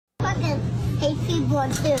fucking hate people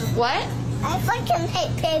too. What? I fucking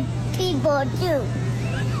hate people too.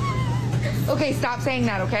 Okay, stop saying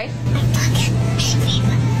that, okay? I fucking hate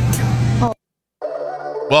people.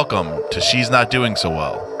 Welcome to She's Not Doing So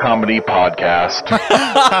Well Comedy podcast.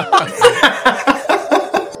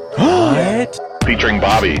 What? Featuring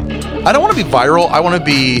Bobby. I don't want to be viral. I want to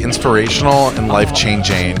be inspirational and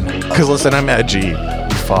life-changing. Because listen, I'm edgy.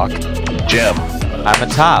 Fuck. Jim. I'm a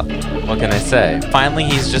top. What can I say? Finally,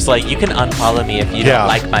 he's just like, you can unfollow me if you don't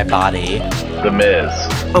like my body. The Miz.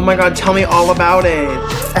 Oh my god, tell me all about it.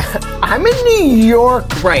 I'm in New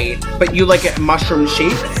York, right? But you like it mushroom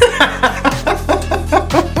shape?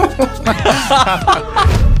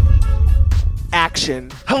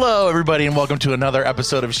 Action. Hello, everybody, and welcome to another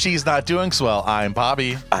episode of She's Not Doing So Well. I'm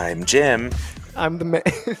Bobby. I'm Jim. I'm the man.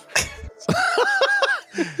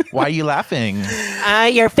 Why are you laughing?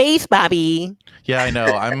 Your face, Bobby. Yeah, I know.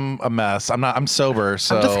 I'm a mess. I'm sober,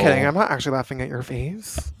 so... I'm just kidding. I'm not actually laughing at your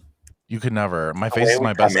face. You could never. My face is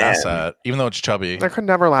my best asset, even though it's chubby. I could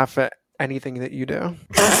never laugh at anything that you do.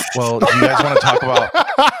 Well, do you guys want to talk about...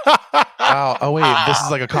 Oh, wait. This is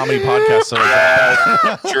like a comedy podcast, so...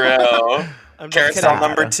 True. Carousel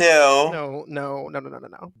number 2.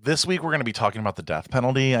 No. This week, we're going to be talking about the death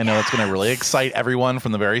penalty. I know it's going to really excite everyone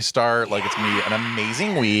from the very start. Like, it's going to be an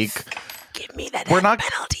amazing week. Give me that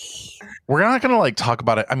penalty. We're not going to, like, talk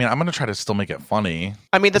about it. I mean, I'm going to try to still make it funny.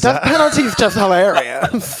 I mean, the death penalty is just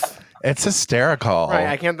hilarious. It's hysterical. Right,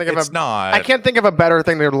 I can't think of not. I can't think of a better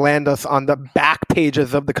thing to land us on the back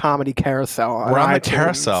pages of the comedy carousel. We're on the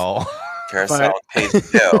carousel. Carousel page 2.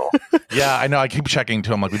 Yeah, I know. I keep checking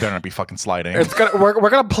to him like we better not be fucking sliding. We're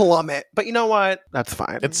gonna plummet, but you know what? That's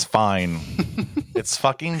fine. It's fine. It's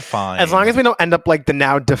fucking fine. As long as we don't end up like the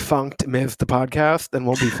now defunct Miz the podcast, then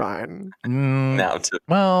we'll be fine.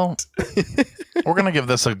 Well, we're gonna give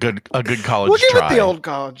this a good college try. We'll give it the old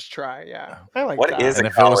college try. Yeah, I like that. What is and a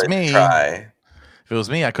if it was college me, try? If it was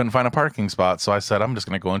me, I couldn't find a parking spot, so I said I'm just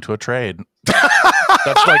gonna go into a trade.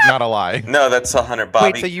 That's like not a lie. No, that's 100.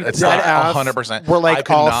 Bobby. Wait, so you It's dead not ass 100%. We're like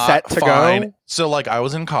all set to go. So like I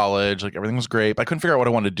was in college, like everything was great. But I couldn't figure out what I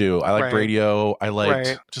wanted to do. I liked Right. radio. I liked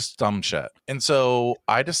Right. just dumb shit. And so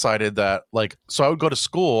I decided that so I would go to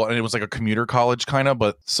school and it was like a commuter college kind of,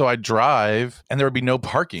 but so I'd drive and there would be no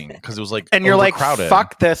parking because it was like And you're like, overcrowded.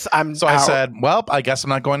 fuck this. So out. I said, well, I guess I'm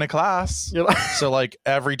not going to class. You're like- So like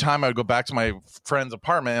every time I would go back to my friend's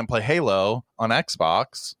apartment and play Halo on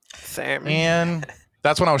Xbox. Same. And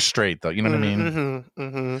that's when I was straight, though. You know what I mean?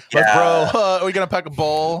 Mm-hmm. Like, bro, are we going to pack a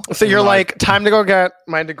bowl? So you're like, time to go get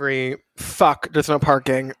my degree. Fuck, there's no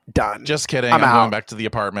parking. Done. Just kidding. I'm I'm out. going back to the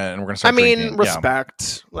apartment and we're going to start drinking. Yeah.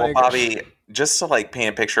 Respect. Well, Bobby, just to like paint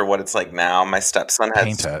a picture of what it's like now, my stepson has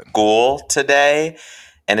Paint it. school today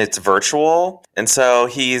and it's virtual. And so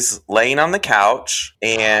he's laying on the couch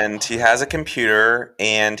and he has a computer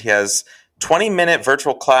and he has 20-minute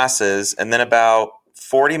virtual classes and then about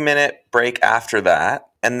 40-minute break after that.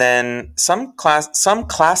 And then some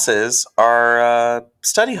classes are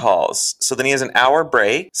study halls. So then he has an hour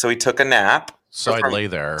break. So he took a nap. So I'd lay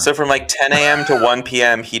there. So from like 10 a.m. to 1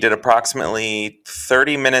 p.m., he did approximately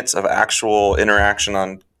 30 minutes of actual interaction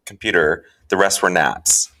on computer. The rest were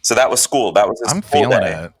naps. So that was school. That was his I'm school feeling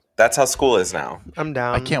day. it. That's how school is now. I'm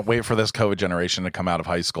down. I can't wait for this COVID generation to come out of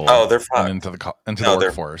high school. Oh, they're fucked. And into the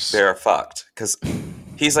workforce. They're fucked. Because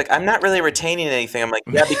he's like, I'm not really retaining anything. I'm like,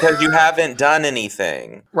 yeah, because you haven't done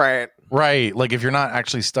anything. Right. Right. Like if you're not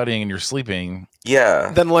actually studying and you're sleeping.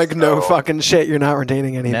 Yeah. Then like no fucking shit. You're not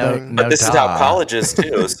retaining anything. But this is how college is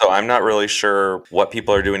too. So I'm not really sure what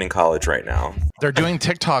people are doing in college right now. They're doing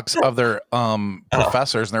TikToks of their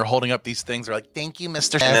professors and they're holding up these things. They're like, thank you,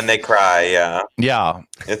 Mr. And then they cry. Yeah. Yeah.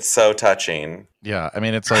 It's so touching. Yeah. I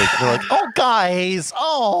mean, it's like, they're like, oh, guys.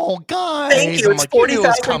 Thank you. I'm It's like, you knew it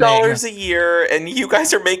was coming. $40,000 a year and you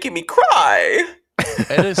guys are making me cry.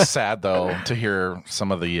 It is sad, though, to hear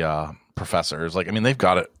some of the professors. Like, I mean, they've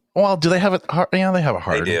got it. Well, do they have it hard? Yeah, they have it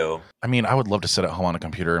hard. They do. I mean, I would love to sit at home on a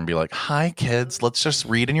computer and be like, hi, kids, let's just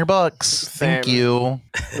read in your books. Same. Thank you.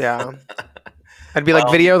 Yeah. I'd be like,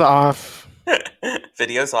 videos off.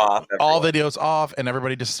 Videos off. All everyone. videos off and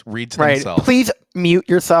everybody just read to Right. themselves. Please mute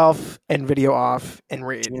yourself and video off and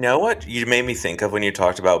read. You know what you made me think of when you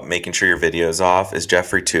talked about making sure your video's off is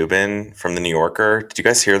Jeffrey Toobin from The New Yorker. Did you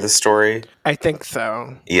guys hear this story? I think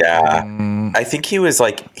so. Yeah. I think he's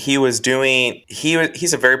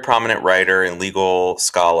a very prominent writer and legal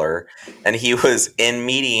scholar, and he was in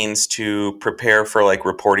meetings to prepare for like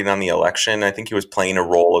reporting on the election. I think he was playing a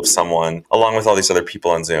role of someone along with all these other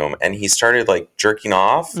people on Zoom, and he started like jerking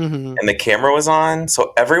off and the camera was on.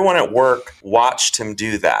 So everyone at work watched him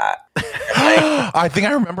do that. I think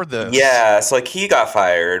I remember this. Yeah, so like he got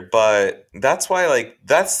fired, but that's why like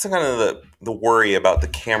that's kind of the worry about the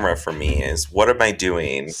camera for me is what am I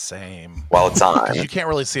doing Same. while it's on? Because you can't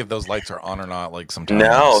really see if those lights are on or not. Like sometimes.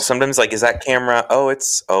 No, sometimes like is that camera? Oh,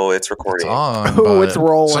 it's recording. It's on. Oh, it's but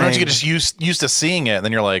rolling. Sometimes you get just used to seeing it, and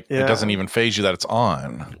then you're like, Yeah. it doesn't even phase you that it's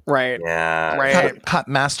on. Right. Yeah, Right. Caught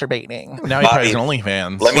masturbating. Now he probably has an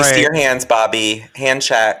OnlyFans. Let me Right. see your hands, Bobby. Hand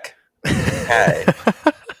check. Okay.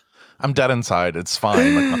 I'm dead inside. It's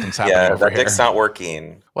fine. Like nothing's happening Yeah, over that here. dick's not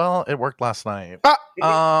working. Well, it worked last night.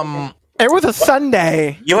 Ah, it was a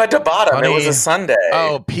Sunday. You had to bottom. Honey. It was a Sunday.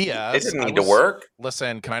 Oh, P.S. It didn't need to work.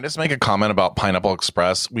 Listen, can I just make a comment about Pineapple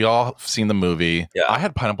Express? We all have seen the movie. Yeah. I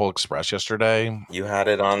had Pineapple Express yesterday, You had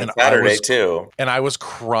it on And Saturday too. and I was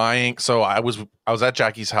crying. So I was at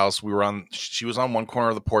Jackie's house. She was on one corner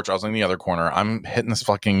of the porch. I was on the other corner. I'm hitting this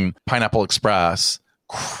fucking Pineapple Express,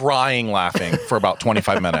 crying, laughing for about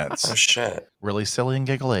 25 minutes. Oh shit! Really silly and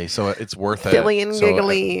giggly. So it's worth it. Silly and So,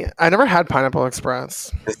 giggly. I never had Pineapple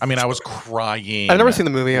Express. I mean, I was crying. I've never seen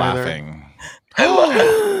the movie either. laughing. I love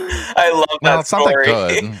that Well, it's not that story.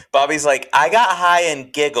 good. Bobby's like, I got high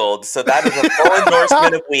and giggled, so that is a full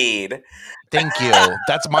endorsement of weed. Thank you.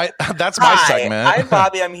 That's my Hi, segment. I'm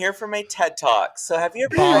Bobby. I'm here for my TED Talk. So have you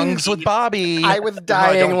ever Bongs with Bobby. I was No, I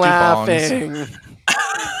dying don't do bongs. laughing.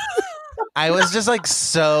 I was just like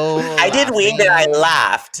so. I did weed and I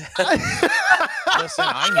laughed. Listen,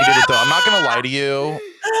 I needed it though. I'm not gonna lie to you.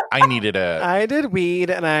 I needed it. I did weed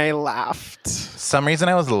and I laughed. Some reason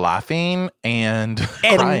I was laughing and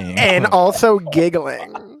crying. And also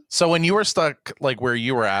giggling. So when you were stuck like where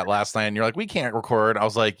you were at last night and you're like, we can't record, I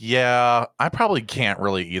was like, yeah, I probably can't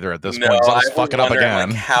really either at this point. 'Cause I'll just fuck it up again.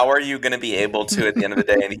 Like, how are you going to be able to at the end of the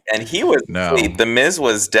day? And he was No. asleep. The Miz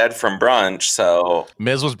was dead from brunch, so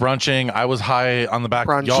Miz was brunching. I was high on the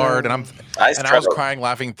backyard, Brunching. and I was crying,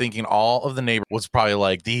 laughing, thinking all of the neighbors was probably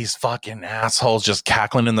like these fucking assholes just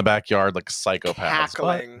cackling in the backyard like psychopaths.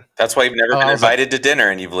 Cackling. that's why you've never been I was like- invited to dinner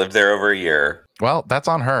and you've lived there over a year. Well, that's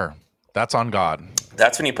on her. That's on God.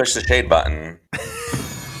 That's when you push the shade button.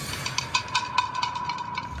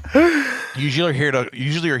 Usually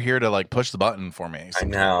you're here to like push the button for me. I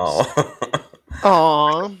know.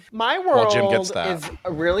 Aw. My world Jim gets that. is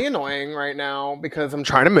really annoying right now because I'm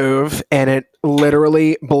trying to move and it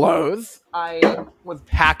literally blows. I was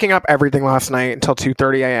packing up everything last night until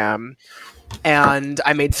 2:30 a.m. And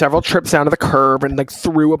I made several trips down to the curb and like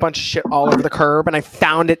threw a bunch of shit all over the curb and I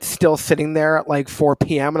found it still sitting there at like 4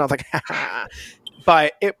 p.m. and I was like, haha.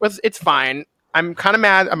 But it's fine. I'm kind of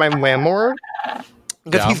mad at my landlord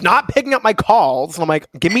because he's not picking up my calls. And I'm like,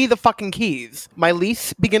 give me the fucking keys. My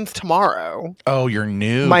lease begins tomorrow. Oh, your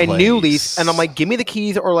new My place. new lease. And I'm like, give me the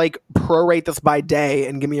keys or like prorate this by day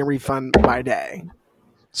and give me a refund by day.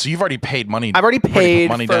 So you've already paid money. I've already paid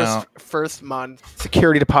money down. first month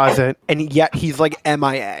security deposit, and yet he's like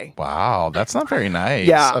MIA. Wow, that's not very nice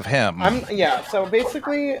Yeah. of him. So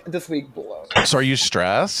basically, this week blows. So are you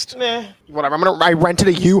stressed? Whatever. I rented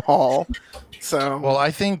a U-Haul. So. Well,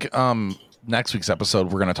 I think next week's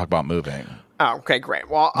episode we're gonna talk about moving. Oh, okay, great.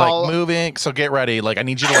 Well, Like moving, so get ready. Like I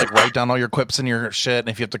need you to like write down all your quips and your shit, and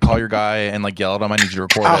if you have to call your guy and like yell at him, I need you to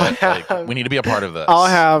record it. Like, we need to be a part of this. I'll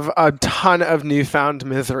have a ton of newfound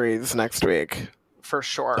miseries next week, for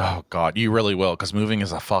sure. Oh God, you really will, because moving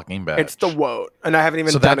is a fucking bitch. It's the woat, and I haven't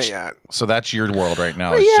even done it yet. So that's your world right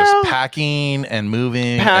now. It's Yeah. just packing and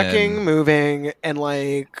moving. and- Moving, and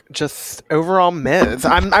like just overall miz.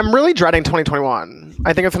 I'm really dreading 2021.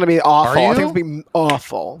 I think it's going to be awful. Are I think you? it's going to be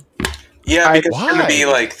awful. Yeah, because it's Why? going to be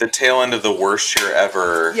like the tail end of the worst year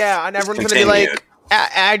ever. Yeah, and Just everyone's going to be continued. like,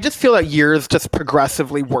 I just feel that years just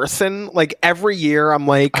progressively worsen. Like every year, I'm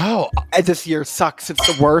like, Oh, this year sucks. It's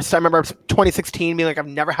the worst. I remember 2016 being like, I've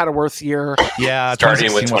never had a worse year. yeah.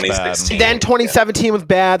 Starting with 2016 was bad. 2016. Then 2017 was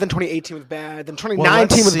bad. Then 2018 was bad. Then 2019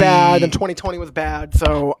 let's was bad. see. Then 2020 was bad.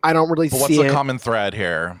 So I don't really But what's see the it. common thread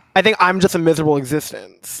here? I think I'm just a miserable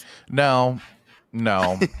existence. No.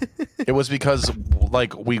 It was because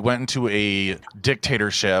like we went into a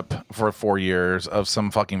dictatorship for 4 years of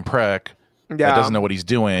some fucking prick that doesn't know what he's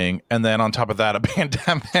doing, and then on top of that, a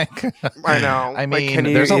pandemic. I know. I Like, mean, can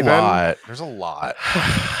you there's a even? lot. There's a lot.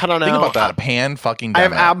 I don't know. Think about that. A fucking. I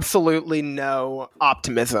have absolutely no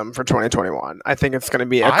optimism for 2021. I think it's going to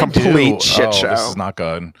be a complete shit show. This is not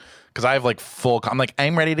good. Because I have like I'm like,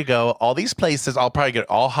 I'm ready to go. All these places, I'll probably get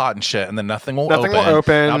all hot and shit, and then nothing will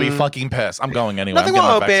open. I'll be fucking pissed. I'm going anyway. Nothing will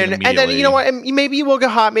open, and then you know what? And maybe you will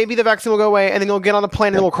get hot. Maybe the vaccine will go away, and then you'll get on the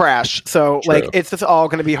plane and it will crash. So like, it's just all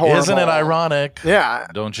going to be horrible. Isn't it ironic? Yeah.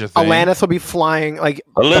 Don't you think? Alanis will be flying like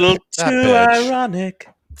a little too That bitch. ironic.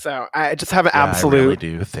 So I just have an Yeah, I absolute really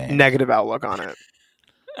do think. negative outlook on it.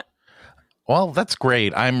 Well, that's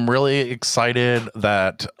great. I'm really excited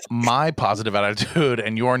that my positive attitude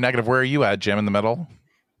and your negative. Where are you at, Jim? In the middle?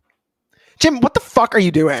 Jim, what the fuck are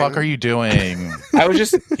you doing? Fuck are you doing? I was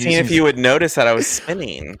just seeing if you would notice that I was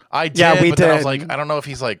spinning. I did, Yeah, we but then I was did. like, I don't know if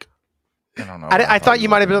he's like, I don't know. I thought you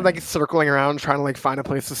might have been like circling around trying to like find a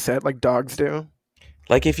place to sit like dogs do.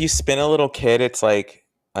 Like if you spin a little kid, it's like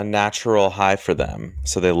a natural high for them.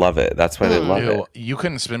 So they love it. That's why they love it. You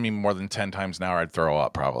couldn't spin me more than 10 times an hour. I'd throw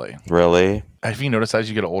up probably. Really? Have you noticed as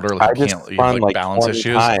you get older, I like you just can't, you spun have, like balance 20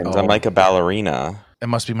 issues? times. I'm like a ballerina. It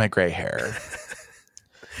must be my gray hair.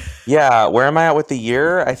 Yeah, where am I at with the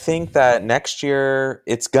year? I think that next year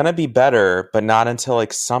it's gonna be better, but not until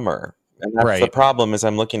like summer. And that's the Right. problem is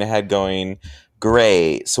I'm looking ahead going,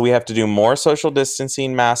 great. So we have to do more social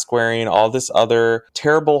distancing, mask wearing, all this other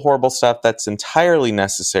terrible, horrible stuff that's entirely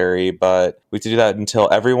necessary, but we have to do that until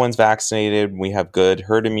everyone's vaccinated. We have good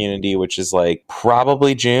herd immunity, which is like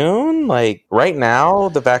probably June. Like right now,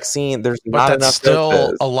 the vaccine, there's But not that's enough still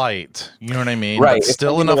doses. a light. You know what I mean? Right. That's It's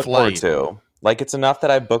still something to enough look forward light. to. Like it's enough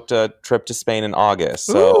that I booked a trip to Spain in August.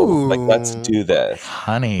 So like let's do this.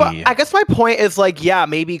 Honey. But I guess my point is like, yeah,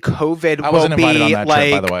 maybe COVID I will wasn't invited be on that like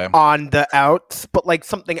trip, by the way. on the outs, but like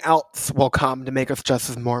something else will come to make us just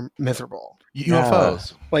as more miserable.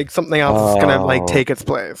 UFOs. Like something else is gonna like Oh. take its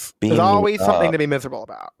place. Beam There's me always something up. to be miserable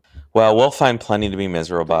about. Well, we'll find plenty to be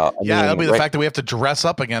miserable about. I Yeah, mean, it'll be the right- fact that we have to dress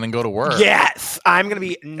up again and go to work. Yes, I'm gonna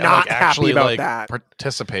be And, not like, actually, happy about like, that.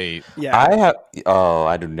 participate. Yeah,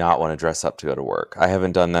 I do not want to dress up to go to work. I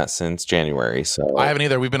haven't done that since January. So I haven't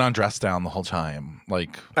either. We've been on dress down the whole time.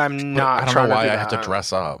 Like, I'm not. I don't trying know why do I have to that.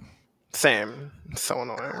 dress up. Same. So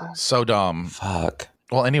annoying. So dumb. fuck.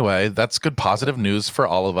 Well, anyway, that's good positive news for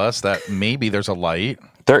all of us that maybe there's a light.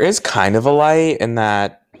 There is kind of a light in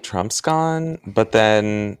that Trump's gone, but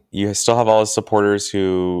then you still have all his supporters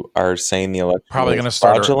who are saying the election Probably was gonna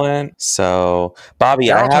start a- fraudulent. So, Bobby,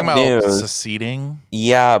 They're I all have talking about news. seceding.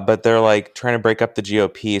 Yeah, but they're like trying to break up the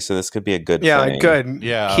GOP, so this could be a good Yeah, thing. good.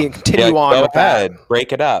 Yeah. Continue Yeah, on go with ahead. that.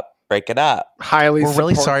 Break it up. Break it up. Highly. We're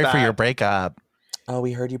really support sorry for that. your breakup. Oh,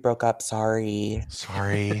 we heard you broke up. Sorry.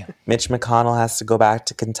 Sorry. Mitch McConnell has to go back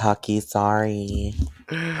to Kentucky. Sorry.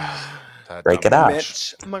 That Break dumb it up.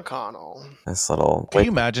 Mitch McConnell. This little. Can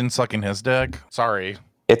you imagine sucking his dick? Sorry.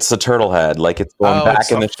 It's the turtle head. Like it's going Oh, back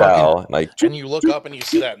it's in a the shell. Like, And you look up and you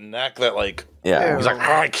see that neck that like yeah. he's like,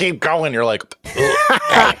 oh, keep going. You're like,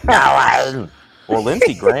 Well,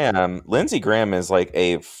 Lindsey Graham is like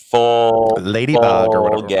a full ladybug or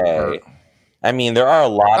whatever. gay. I mean, there are a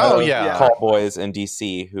lot Oh, of yeah. call boys in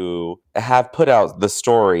DC who have put out the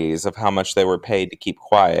stories of how much they were paid to keep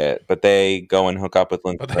quiet, but they go and hook up with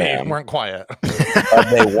Lindsey but they Graham. weren't quiet.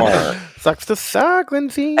 They weren't. Sucks to suck,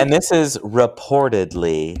 Lindsay. And this is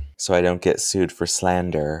reportedly, so I don't get sued for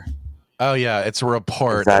slander. Oh yeah, it's a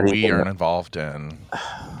report Is that that we even- aren't involved in.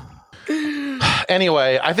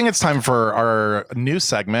 Anyway, I think it's time for our new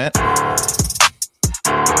segment.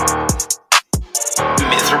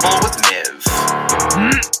 Miserable with Niv.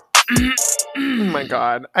 Oh my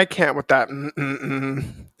god, I can't with that.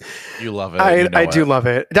 You love it. I do love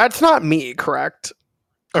it. That's not me, correct?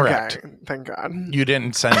 Correct. Okay, thank God. You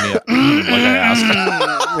didn't send me a like I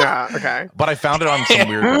asked, Yeah, okay. but I found it on some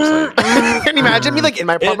weird website. Can you imagine me like in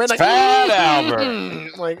my apartment? It's like, Fat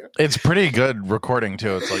Albert. Like, It's pretty good recording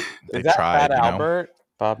too. It's like they Is that tried. Fat you know? Albert,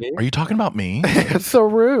 Bobby? Are you talking about me? it's so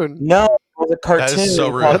rude. No, it was a cartoon. That is so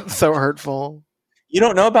rude. That's so hurtful. You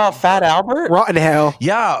don't know about Fat Albert? Rotten hell.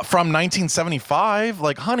 Yeah, from 1975.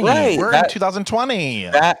 Like, honey, Right, we're in 2020.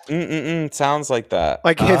 That sounds like that.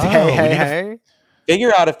 Like his Oh, hey we hey need to- hey.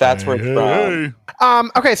 Figure out if that's where it's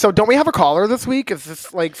from. Okay, so don't we have a caller this week? Is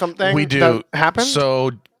this like something We do. that happened?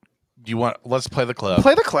 So, do you want? Let's play the clip.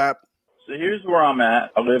 Play the clip. So here's where I'm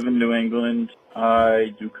at. I live in New England.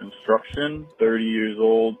 I do construction, 30 years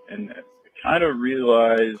old, and I kind of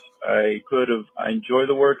realized I enjoy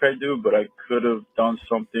the work I do, but I could have done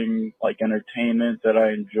something like entertainment that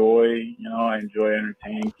I enjoy. You know, I enjoy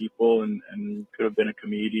entertaining people and could have been a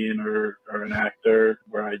comedian or an actor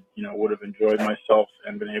where I, would have enjoyed myself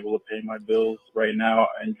and been able to pay my bills. Right now,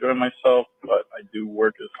 I enjoy myself, but I do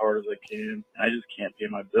work as hard as I can. And I just can't pay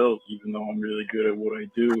my bills, even though I'm really good at what I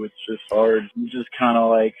do. It's just hard. I'm just kind of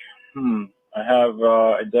like,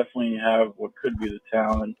 I definitely have what could be the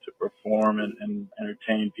talent to perform and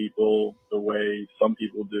entertain people the way some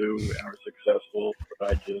people do and are successful.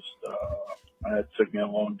 But it took me a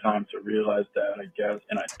long time to realize that, I guess.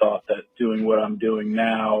 And I thought that doing what I'm doing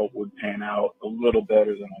now would pan out a little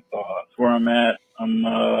better than I thought. That's where I'm at. I'm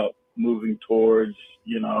moving towards,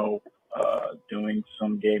 doing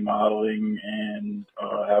some gay modeling and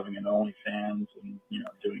having an OnlyFans and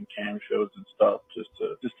doing cam shows and stuff just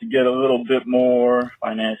to get a little bit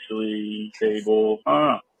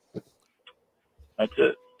That's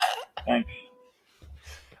it. Thanks.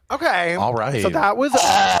 Okay. All right. So that was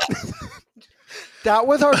that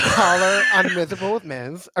was our caller on Miserable with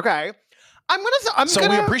Ms. Okay.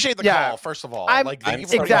 We appreciate the call, first of all. Thank you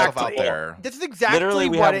for putting yourself out there. This is exactly Literally,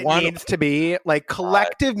 we what have it one- needs to be. Like,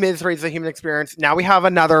 collective misery is a human experience. Now we have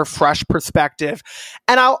another fresh perspective.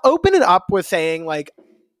 And I'll open it up with saying, like,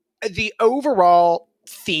 the overall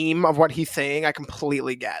theme of what he's saying, I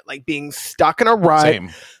completely get. Like, being stuck in a rut.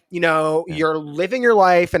 Same. You know, you're living your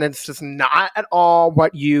life and it's just not at all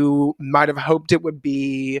what you might have hoped it would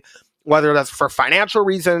be, whether that's for financial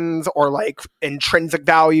reasons or like intrinsic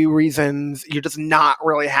value reasons. You're just not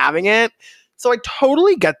really having it. So I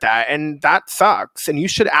totally get that. And that sucks. And you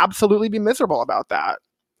should absolutely be miserable about that.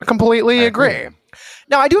 I completely agree.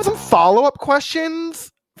 Now, I do have some follow-up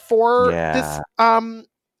questions for this.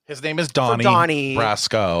 His name is Donnie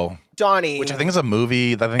Brasco. Donnie. Which I think is a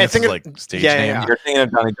movie. I think it's his like stage name. Yeah. You're thinking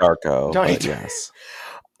of Donnie Darko. Yes.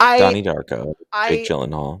 Donnie Darko. Jake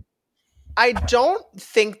Gyllenhaal. I don't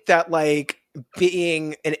think that like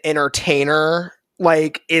being an entertainer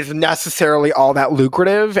like is necessarily all that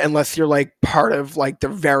lucrative unless you're like part of like the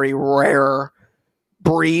very rare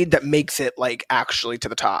breed that makes it like actually to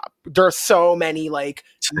the top. There are so many like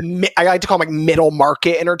I like to call them like middle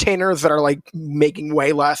market entertainers that are like making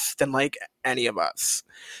way less than like any of us.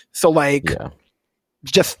 So like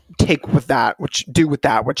just take with that, do with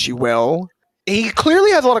that what you will. He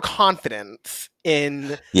clearly has a lot of confidence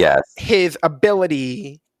in his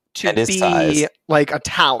ability to be size. like a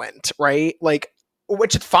talent, right? Like,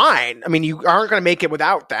 which is fine. I mean, you aren't going to make it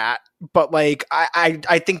without that. But like,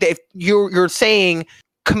 I think that if you're saying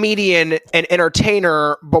comedian and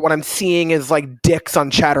entertainer, but what I'm seeing is like dicks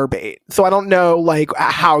on Chatterbait. So I don't know like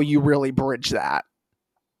how you really bridge that.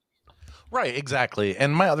 Right, exactly.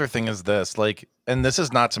 And my other thing is this, like, and this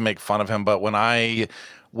is not to make fun of him, but when I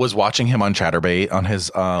was watching him on Chatterbait on his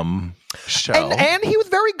show, and he was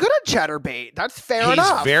very good at Chatterbait. That's fair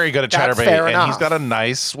enough. He's very good at Chatterbait, and he's got a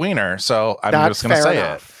nice wiener. So I'm just going to say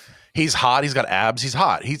it. He's hot. He's got abs. He's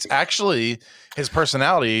hot. He's actually, his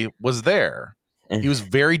personality was there. He was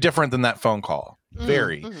very different than that phone call.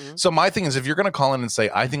 Very. So my thing is, if you're going to call in and say,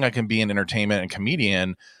 I think I can be an entertainment and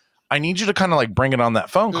comedian, I need you to kind of like bring it on that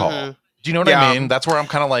phone call. Do you know what I mean? That's where I'm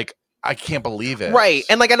kind of like, I can't believe it. Right.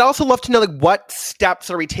 And like, I'd also love to know like what steps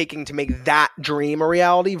are we taking to make that dream a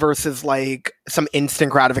reality versus like some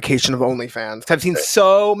instant gratification of OnlyFans. I've seen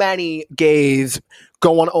so many gays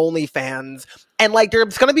go on OnlyFans, and like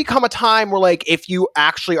there's going to become a time where like if you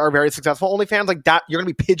actually are very successful OnlyFans, like that you're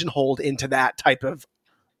going to be pigeonholed into that type of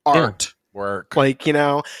art work. Like, you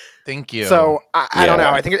know. Thank you. So I don't know.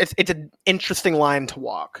 I think it's an interesting line to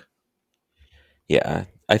walk. Yeah.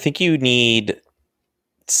 I think you need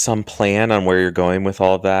some plan on where you're going with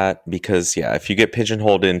all of that, because if you get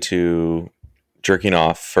pigeonholed into jerking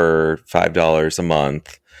off for $5 a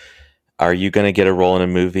month, are you going to get a role in a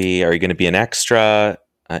movie? Are you going to be an extra?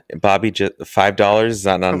 Bobby, $5 is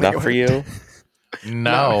that not enough for you?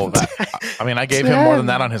 No, I mean, I gave him more than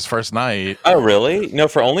that on his first night. Oh, really? No,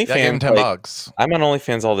 for OnlyFans, I gave him $10. I'm on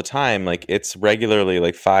OnlyFans all the time. Like, it's regularly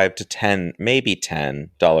like $5 to $10, maybe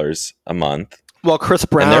 $10 a month. Well, Chris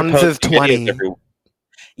Brown's is 20.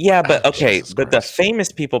 Yeah, but okay, but the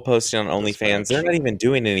famous people posting on OnlyFans, they're not even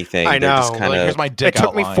doing anything. I know. They're just kind of. Here's my dick. It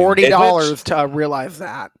took me $40 to realize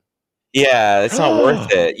that. Yeah, it's not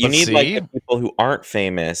worth it. You need like the people who aren't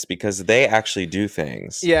famous because they actually do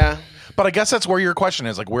things. Yeah. But I guess that's where your question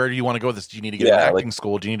is. Like, where do you want to go with this? Do you need to get an acting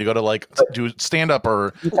school? Do you need to go to like do stand up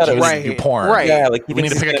or do you do porn? Right. Yeah, like we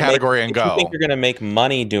need to pick a category and go. If you think you're going to make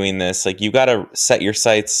money doing this, like you got to set your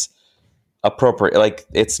sights appropriate. Like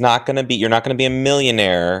it's not going to be. You're not going to be a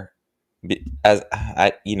millionaire.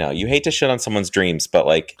 You hate to shit on someone's dreams, but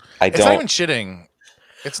like it's not even shitting.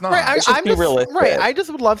 It's not. Right, I'm just realistic. Right. I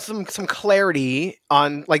just would love some clarity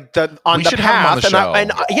on like the path,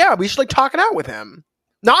 and we should like talk it out with him.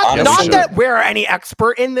 Not that we're any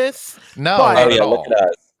expert in this. No, but, look at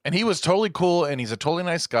us. And he was totally cool, and he's a totally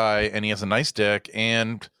nice guy, and he has a nice dick,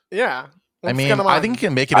 and I mean, I think he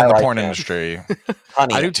can make it in the porn industry.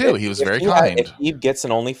 Honey, I do too. He was very kind. If he gets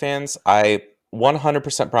an OnlyFans, I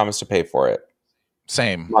 100% promise to pay for it.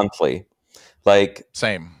 Same. Monthly. Like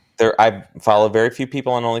same. I follow very few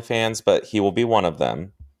people on OnlyFans, but he will be one of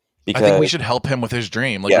them. Because, I think we should help him with his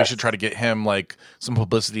dream. Like we should try to get him like some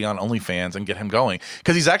publicity on OnlyFans and get him going,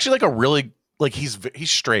 because he's actually like a really like he's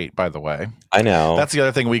straight, by the way. I know. That's the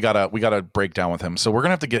other thing we gotta break down with him. So we're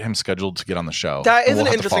gonna have to get him scheduled to get on the show. That is an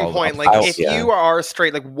interesting point. Like if you are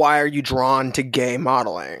straight, like why are you drawn to gay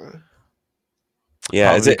modeling?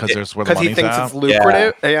 Yeah, is it because he thinks it's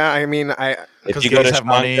lucrative? Yeah, I mean, if you go to have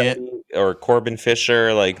money or Corbin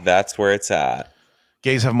Fisher, like that's where it's at.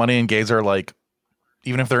 gays have money and gays are like,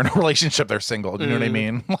 even if they're in a relationship, they're single. You know what I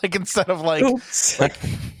mean? Like instead of like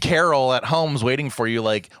Carol at home's waiting for you,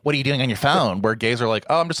 like, what are you doing on your phone? Where gays are like,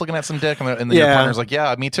 oh, I'm just looking at some dick, and then your partner's like,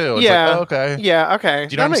 yeah, me too. It's like, oh, okay, yeah, okay.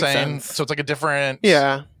 Do you know That what I'm makes saying? sense. So it's like a different,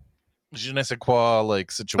 je ne sais quoi,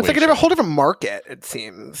 like situation. It's like a whole different market. It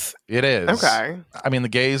seems. It is. Okay. I mean, the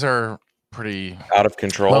gays are pretty Out of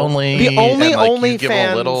control. lonely. The only and, like, you give 'em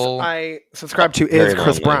a OnlyFans little. I subscribe to Very is Chris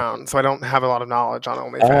lonely. Brown, so I don't have a lot of knowledge on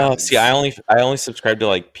OnlyFans. Oh, see, I only subscribe to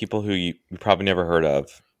like people who you probably never heard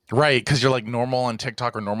of. Right, because you're like normal on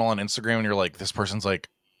TikTok or normal on Instagram, and you're like, this person's like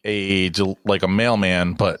like a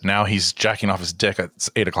mailman, but now he's jacking off his dick at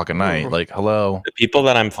 8:00 at night. Like, hello. The people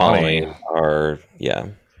that I'm following are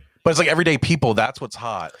But it's like everyday people. That's what's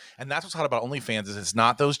hot, and that's what's hot about OnlyFans is it's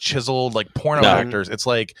not those chiseled like porno actors. It's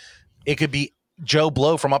like it could be Joe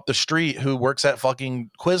Blow from up the street who works at fucking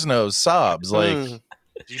Quiznos subs. Like, do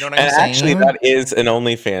you know what I'm and saying? actually that is an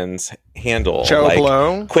OnlyFans handle. Joe like,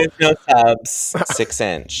 Blow? Quiznos subs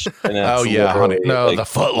 6-inch. And that's honey. literally, No, like, the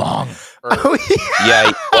foot long.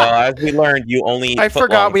 yeah. Well, as we learned, you only. I eat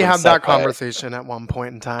forgot footlong we from had that Subway. conversation at one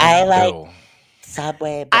point in time. I like No.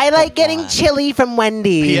 Subway. I like getting chili from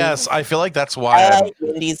Wendy's. P.S. I feel like that's why. I I'm- like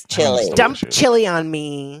Wendy's chili. Dump- Dump Bullshit. chili on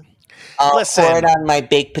me. I'll Listen. pour it on my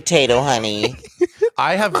baked potato, honey.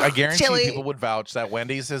 I guarantee Chili. people would vouch that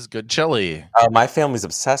Wendy's is good chili. Oh, my family's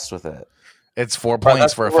obsessed with it. It's 4 Bro, points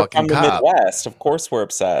that's for a why we're fucking from the cup. Midwest. Of course, we're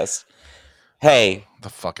obsessed. Hey, The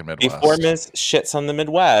fucking Midwest. before Miss shits on the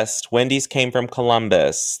Midwest, Wendy's came from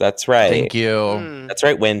Columbus. That's right. Thank you. Mm. That's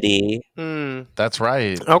right, Wendy. That's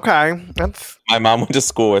right. Okay, that's My mom went to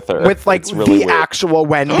school with her. with like It's really the weird. actual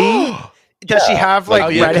Wendy. Does she have like Oh,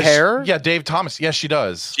 yeah, red 'cause hair? Yeah, Dave Thomas. Yes, she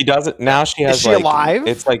does. She does it now. She has she like alive?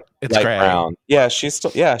 It's like It's light gray. brown. Yeah, she's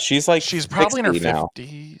still. Yeah, she's like She's probably in her 60 now.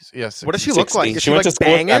 50s. Yes. What does she look like? Is She she went like to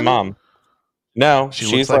school with my banging? mom. No, She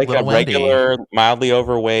she's looks like like a little Wendy. regular, mildly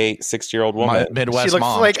overweight 60-year-old woman. Midwest She looks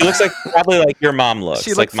mom. like- She looks like probably like your mom looks.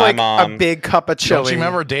 She looks my like mom. a big cup of chili. Don't you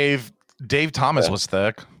remember Dave Thomas was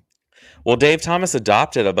thick? Well, Dave Thomas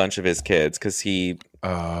adopted a bunch of his kids because he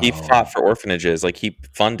fought for orphanages. Like he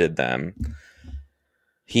funded them.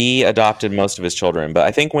 He adopted most of his children, but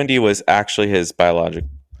I think Wendy was actually his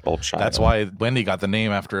biological child. That's why Wendy got the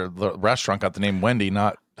name after the restaurant got the name Wendy,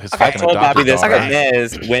 not his I fucking told Bobby adopted this. daughter. The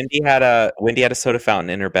is Wendy had a soda fountain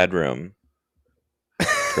in her bedroom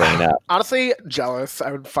growing up. Honestly, jealous.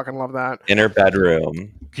 I would fucking love that. In her bedroom.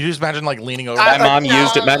 Can you just imagine like leaning over? My I- mom no.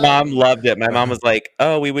 used it. My mom loved it. My mom was like,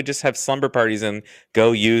 "Oh, we would just have slumber parties and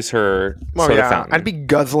go use her Oh soda yeah, fountain." I'd be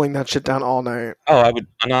guzzling that shit down all night. Oh, I would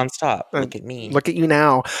nonstop. Look at me. Look at you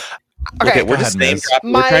now. Look Okay, at, we're go just ahead, name Miss.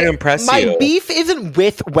 dropping. We're trying to impress my you. beef isn't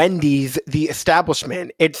with Wendy's, the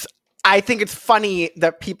establishment. I think it's funny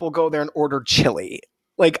that people go there and order chili.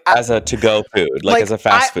 Like As a to-go food, like as a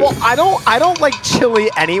fast food. Well, I don't like chili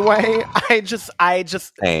anyway. I just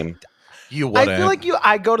Same. You I wouldn't. feel like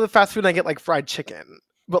I go to the fast food and I get like fried chicken,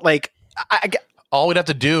 but like I get All we'd have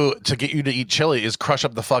to do to get you to eat chili is crush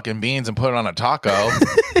up the fucking beans and put it on a taco.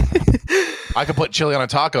 I could put chili on a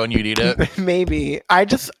taco and you'd eat it. maybe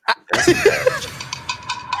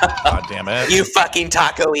God damn it. You fucking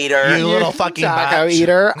taco eater. You little fucking taco bitch.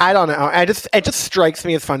 eater. I don't know. It just strikes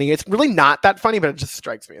me as funny. It's really not that funny, but it just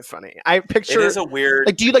strikes me as funny. I It picture is a weird.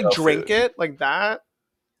 like, do you like to-go drink food. it like that?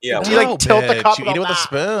 Yeah. Do you, like, No, tilt the bitch. cup You and eat it all with a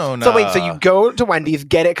that? spoon. So wait, so you go to Wendy's,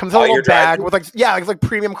 get it, comes in a Oh, little you're bag driving? with like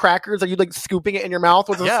premium crackers. Are you like scooping it in your mouth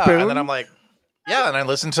with a yeah, spoon? and then I'm like, yeah, and I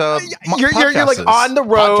listen to you're like podcasts. on the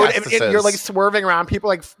road and Podcastesses. you're like swerving around, people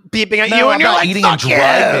like beeping at No, you, I'm and you're not like eating and "Fuck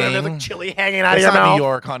yeah," and there's driving. like chili hanging out It's of your not mouth. New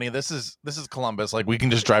York, honey. This is Columbus. Like we can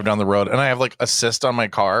just drive down the road, and I have like assist on my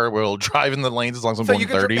car. We'll drive in the lanes as long as I'm So going you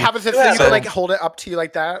could 30. have a so Yeah. you could like hold it up to you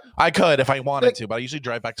like that. I could if I wanted Like- to, but I usually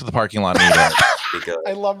drive back to the parking lot and eat it. Be good.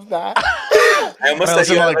 I love that. I almost I said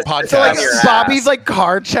listen you to, have like, a podcasts. So like on your Bobby's ass. like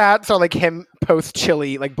car chats are like him post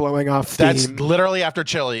chili, like blowing off steam. That's literally after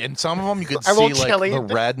chili, and some of them you could I see rolled like chili.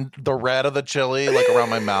 the red of the chili like around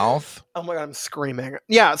my mouth. Oh my god, I'm screaming.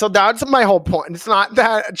 Yeah, so that's my whole point. It's not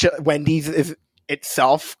that Wendy's is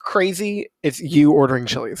itself crazy. It's you ordering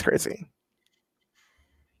chili is crazy.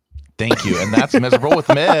 Thank you, and that's miserable with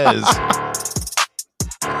Miz.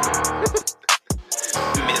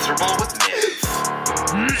 Miserable with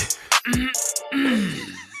Miz.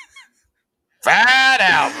 Fat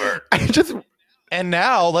Albert. I just And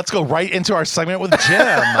now let's go right into our segment with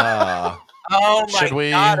Jim. Oh my Should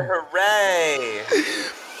we- god, hooray.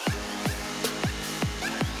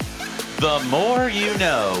 The more you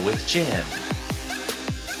know with Jim.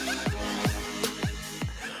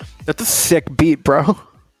 that's a sick beat, bro.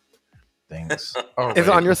 Thanks. Oh, Is it wait.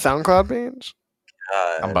 on your SoundCloud page?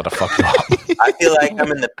 God. I'm about to fuck you up. I feel like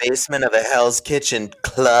I'm in the basement of a Hell's Kitchen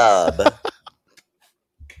club.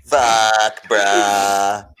 Fuck,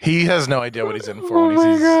 bruh. He has no idea what he's in for when he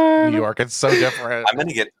sees New York. It's so different. I'm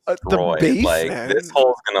gonna get The destroyed. Like, basement. this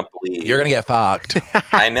hole's gonna bleed. You're gonna get fucked.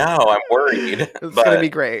 I know. I'm worried. It's But gonna be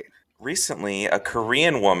great. recently, a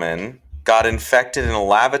Korean woman got infected in a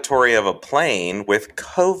lavatory of a plane with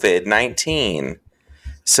COVID-19.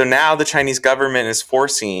 So now the Chinese government is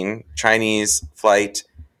forcing Chinese flight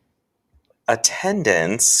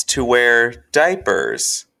attendants to wear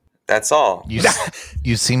diapers. That's all.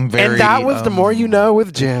 You seem very. And that was the more you know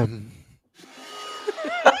with Jim.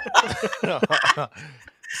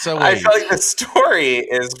 So I wait, feel like the story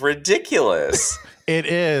is ridiculous. it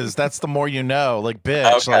is. That's the more you know. Like,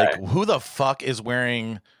 bitch. Okay. Like, who the fuck is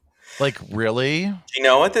wearing? Like, really? Do you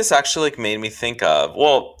know what this actually like made me think of?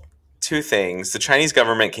 Well, two things. The Chinese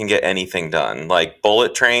government can get anything done. Like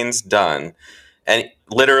bullet trains, done. And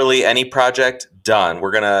literally any project, done.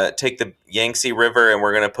 We're going to take the Yangtze River and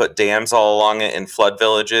we're going to put dams all along it and flood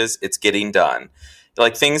villages. It's getting done.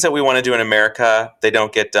 Like things that we want to do in America, they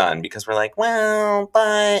don't get done because we're like, well,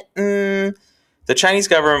 but the Chinese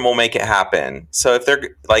government will make it happen. So if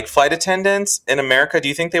they're like flight attendants in America, do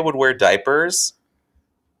you think they would wear diapers?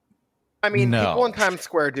 I mean, No. people in Times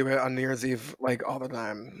Square do it on New Year's Eve like all the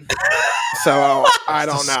time. So I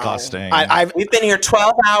don't know. Disgusting. I've We've been here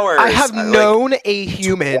 12 hours. I have known a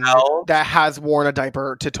human 12? that has worn a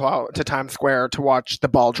diaper to Times Square to watch the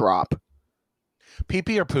ball drop.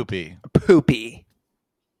 Pee-pee or poopy? Poopy.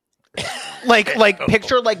 like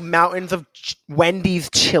picture like mountains of Wendy's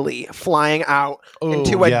chili flying out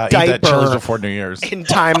into a Eat that Chili's diaper before New Year's. in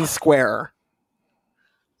Times Square.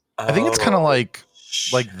 I think it's kind of like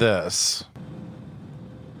this.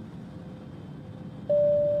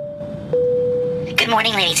 Good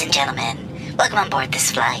morning, ladies and gentlemen. Welcome on board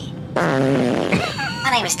this flight. My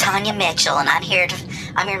name is Tanya Mitchell, and I'm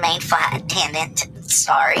your main flight attendant.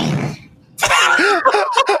 Sorry.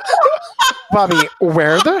 Bobby,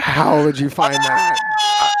 where the hell did you find that?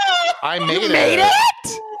 I made it. Made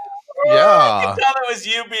it? Yeah. I thought it was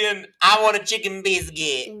you being, I want a chicken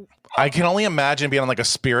biscuit. I can only imagine being on like a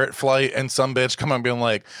Spirit flight and some bitch come and being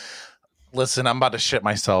like, listen, I'm about to shit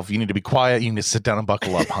myself. You need to be quiet. You need to sit down and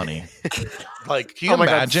buckle up, honey. Like, can you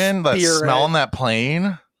imagine the smell on that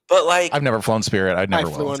plane? But like, I've never flown Spirit. I never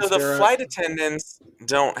will. So the flight attendants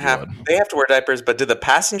don't have, they have to wear diapers, but do the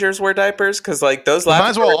passengers wear diapers? Because like those might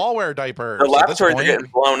as well all wear diapers. The lavatories are getting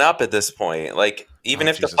blown up at this point. Like even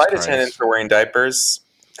if Jesus the flight Christ. attendants are wearing diapers,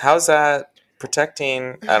 how's that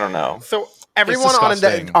protecting? I don't know. So everyone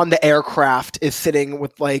on the aircraft is sitting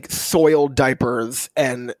with like soiled diapers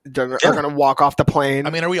and are going to walk off the plane. I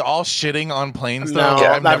mean, are we all shitting on planes? No, though?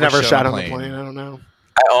 I've never shot on the plane. I don't know.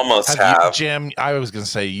 I almost have. You, Jim, I was going to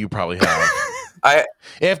say you probably have.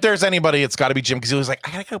 If there's anybody, it's got to be Jim because he was like,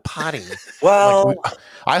 I got to go potty. Well,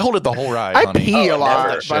 I hold it the whole ride. I honey. pee a lot,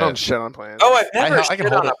 never but I don't shit on planes. Oh, I've never I can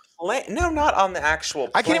shit hold on it. a plane. No, not on the actual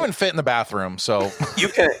plane. I can't even fit in the bathroom, so. You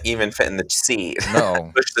can't even fit in the seat.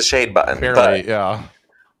 No. Push the shade button. Barely, yeah.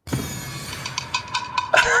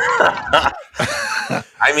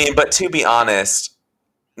 I mean, but to be honest,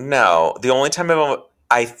 no. The only time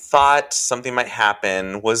I thought something might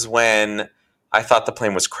happen was when I thought the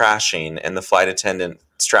plane was crashing and the flight attendant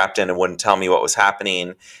strapped in and wouldn't tell me what was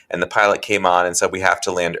happening. And the pilot came on and said, we have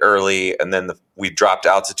to land early. And then we dropped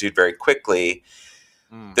altitude very quickly.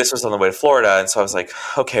 This was on the way to Florida. And so I was like,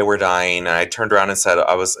 okay, we're dying. And I turned around and said,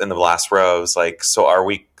 I was in the last row. I was like, so are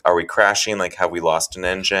we crashing? Like, have we lost an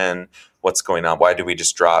engine? What's going on? Why did we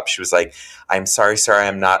just drop? She was like, I'm sorry, sir. I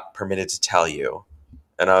am not permitted to tell you.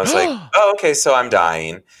 And I was like, oh, okay, so I'm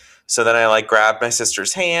dying. So then I like grabbed my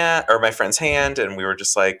sister's hand or my friend's hand, and we were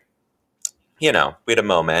just like, you know, we had a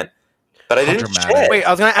moment. But I didn't shit. Wait,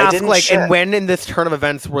 I was going to ask, like, shit. and when in this turn of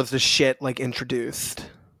events was the shit, like, introduced?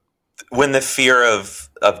 When the fear of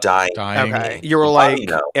dying. Okay. You were like,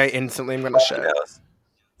 I instantly am going to shit.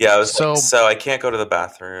 Yeah, I was so I can't go to the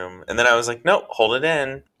bathroom. And then I was like, nope, hold it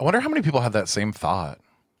in. I wonder how many people have that same thought.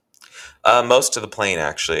 Most of the plane,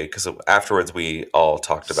 actually, because afterwards we all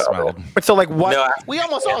talked about it. But so, like, what? No, we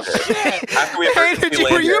almost all shit. After we Hey,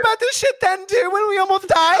 were you about to shit then, too, when we almost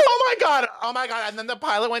died? Oh my god! And then the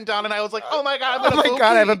pilot went down, and I was like, oh my god! Oh my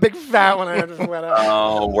god! I have a big fat one. I just went up.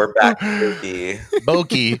 Oh, we're back to Buki.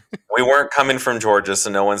 Buki. We weren't coming from Georgia,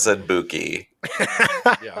 so no one said Buki.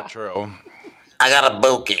 Yeah, true. I got a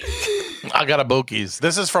Buki. I got a Bokies.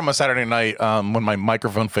 This is from a Saturday night when my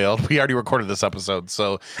microphone failed. We already recorded this episode,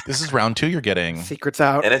 so this is round 2 you're getting. Secrets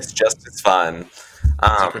out. And it's just as fun.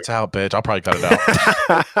 Secrets out, bitch. I'll probably cut it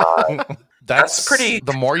out. That's pretty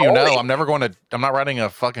the more you know. I'm not riding a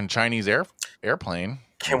fucking Chinese air. airplane.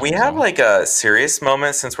 Can we have like a serious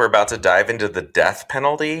moment since we're about to dive into the death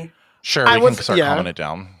penalty? Sure, we can start calming it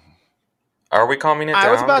down. Are we calming it down?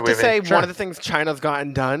 I was about to say one of the things China's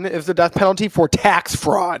gotten done is the death penalty for tax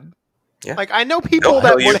fraud. Yeah. Like, I know people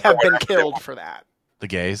that would have been killed for that. The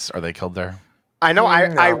gays, are they killed there? I know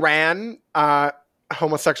Iran,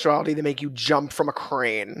 homosexuality, they make you jump from a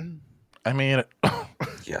crane. I mean,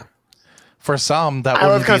 yeah. For some, that I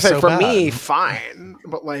was wouldn't going be to say, so for bad. me, fine.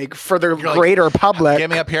 But, like, for the greater public. Get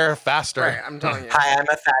me up here faster. Right, I'm telling you. Hi, I'm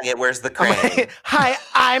a faggot. Where's the crane? Hi,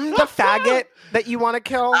 I'm the faggot that you want to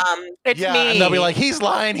kill. It's me. And they'll be like, he's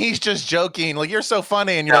lying. He's just joking. Like, you're so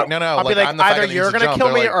funny. And you're like, no. I'll be like, I'm the either faggot that you're needs to going to jump. kill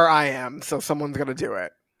They're me like, or I am. So someone's going to do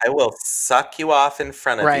it. I will suck you off in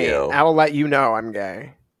front of Right. you. I will let you know I'm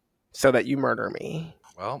gay so that you murder me.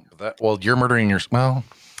 Well, you're murdering your... Well,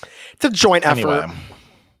 it's a joint effort. Anyway.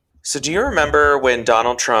 So do you remember when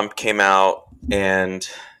Donald Trump came out and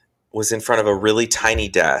was in front of a really tiny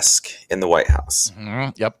desk in the White House?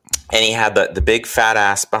 Mm-hmm. Yep. And he had the big fat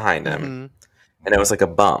ass behind him. And it was like a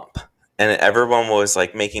bump. And everyone was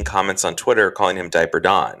like making comments on Twitter calling him Diaper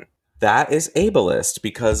Don. That is ableist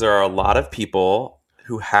because there are a lot of people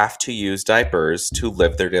who have to use diapers to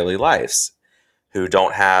live their daily lives, who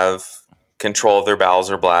don't have control of their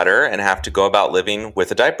bowels or bladder and have to go about living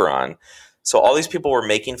with a diaper on. So all these people were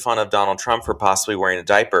making fun of Donald Trump for possibly wearing a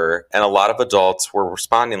diaper, and a lot of adults were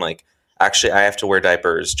responding like, actually, I have to wear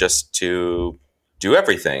diapers just to do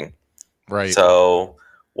everything. Right. So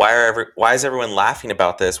why is everyone laughing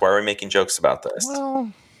about this? Why are we making jokes about this?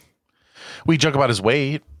 Well, we joke about his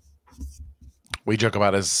weight. We joke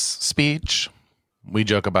about his speech. We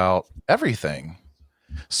joke about everything.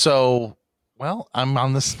 So, well, I'm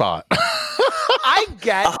on the spot. I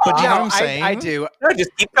get, but you know what I'm saying? I do. No,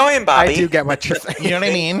 just keep going, Bobby. I do get what you're saying. You know what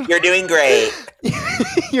I mean? You're doing great.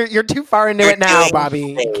 You're too far into it now,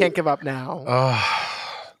 Bobby. You can't give up now.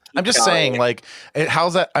 I'm just saying, like,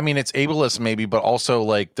 how's that? I mean, it's ableist maybe, but also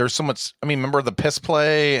like, there's so much. I mean, remember the piss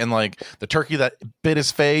play and like the turkey that bit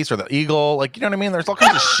his face or the eagle? Like, you know what I mean? There's all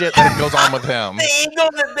kinds of shit that goes on with him. The eagle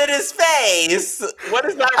that bit his face. What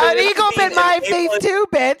is that? An eagle bit my face too,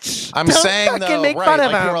 bitch. I'm Don't saying fucking though, make right? fun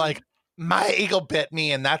of Like him. you were like, my eagle bit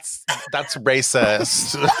me, and that's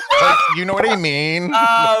racist. Like, you know what I mean?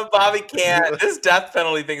 Oh, Bobby can't. This death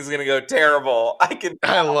penalty thing is gonna go terrible.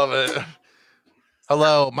 I love it.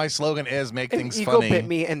 Hello, my slogan is make things eagle funny. bit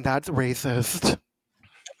me, and that's racist.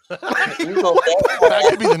 That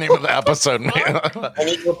could be the name of the episode, man. An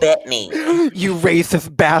eagle bit me. You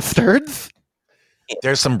racist bastards.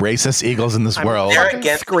 There's some racist eagles in this world. Fucking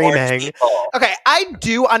screaming. Okay, I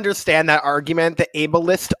do understand that argument, the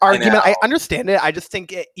ableist argument. I understand it. I just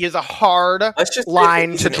think it is a hard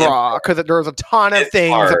line to draw because there's a ton of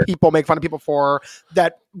things that people make fun of people for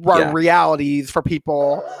that are realities for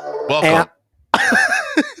people. Welcome.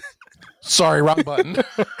 Sorry, wrong button.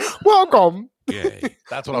 Welcome. Yay.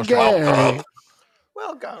 That's what I was trying to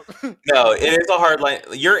Welcome. No, it is a hard line.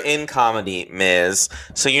 You're in comedy, Miz,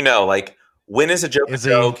 so you know, like, when is a joke a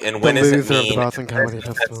joke and when is it mean? The Boston Comedy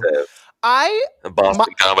Festival. The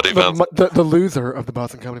Boston Comedy Festival. The loser of the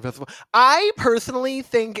Boston Comedy Festival. I personally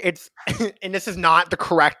think it's, and this is not the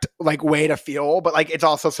correct like way to feel, but like it's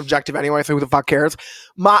also subjective anyway. So who the fuck cares?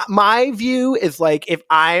 My view is like if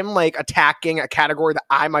I'm like attacking a category that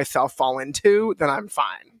I myself fall into, then I'm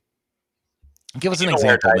fine. Give us an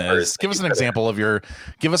example, Miz. Give us an example of your.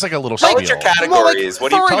 Give us like a little Tell spiel. us your categories. Well,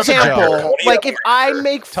 What do you for tell us a example, joke? What do you like have if I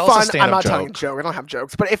make Tell us a fun, stand-up I'm not telling a joke. joke. I don't have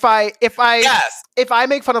jokes, but if I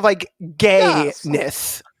make fun of like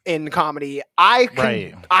gayness in comedy,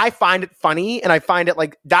 I find it funny, and I find it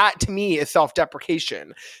like that to me is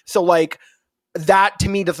self-deprecation. So like that to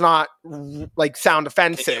me does not like sound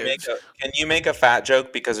offensive. Can you make a fat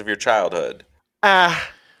joke because of your childhood? I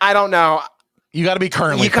don't know. You got to be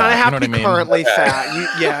currently. You kind of have to be what I mean? currently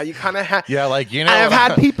fat. You kind of have. Yeah, like you know. I've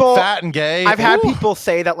had people fat and gay. I've had people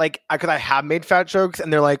say that like because I have made fat jokes,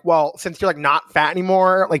 and they're like, "Well, since you're like not fat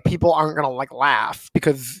anymore, like people aren't gonna like laugh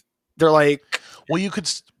because they're like." Well, you could,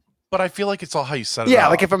 but I feel like it's all how you set it. Yeah,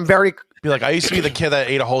 up. like if I'm very. Be like, I used to be the kid that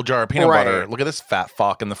ate a whole jar of peanut butter. Look at this fat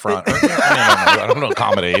fuck in the front. I don't know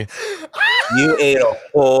comedy. You ate a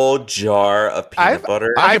whole jar of peanut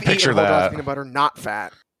butter. I I've can picture eaten a whole jar of that. peanut butter, not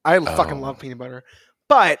fat. I fucking love peanut butter,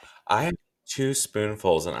 but I have 2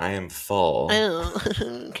 spoonfuls and I am full.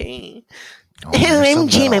 Oh, okay. Oh, I'm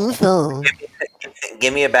Jim, I'm full.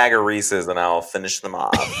 Give me a bag of Reese's and I'll finish them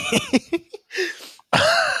off.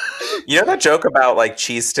 You know that joke about like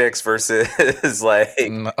cheese sticks versus like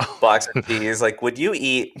blocks of cheese? Like, would you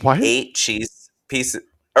eat 8 cheese pieces?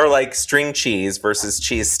 Or like string cheese versus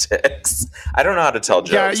cheese sticks. I don't know how to tell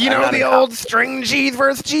jokes. Yeah, you know the old string cheese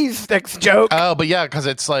versus cheese sticks joke. Oh, but yeah, because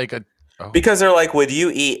it's like because they're like, would you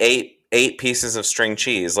eat eight pieces of string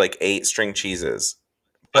cheese, like 8 string cheeses?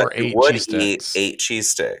 But or 8 you would cheese eat sticks. 8 cheese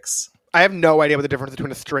sticks. I have no idea what the difference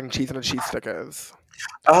between a string cheese and a cheese stick is.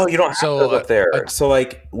 Oh, you don't have those up there. So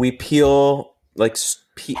like we peel like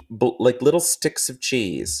little sticks of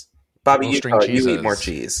cheese. Bobby, you eat more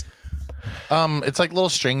cheese. It's like little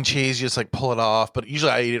string cheese. You just like pull it off, but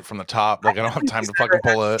usually I eat it from the top. Like I don't have time to fucking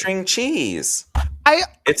pull it. String cheese.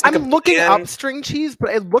 I'm looking up string cheese, but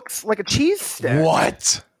it looks like a cheese stick.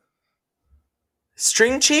 What?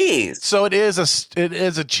 String cheese. So it is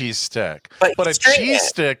a cheese stick, but a cheese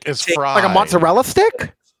stick is fried. Like a mozzarella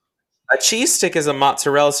stick? A cheese stick is a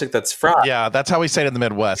mozzarella stick that's fried. Yeah, that's how we say it in the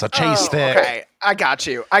Midwest. A cheese stick. Okay, I got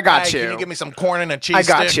you. Hey, can you give me some corn and a cheese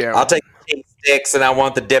stick? I got you. I'll take cheese sticks and I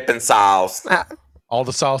want the dipping sauce. All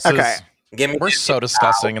the sauces. Okay. We're so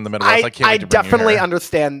disgusting in the Midwest. I can't wait to bring definitely you here.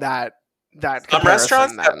 understand that Some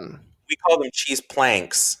restaurants, we call them cheese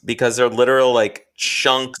planks because they're literal like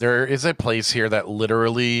chunks. There is a place here that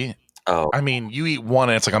literally, I mean, you eat one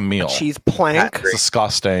and it's like a meal. Cheese plank? It's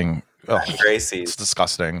disgusting. Gracie's. It's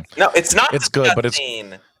disgusting. No, it's not. It's good, but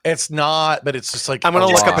it's not. But it's just like I'm gonna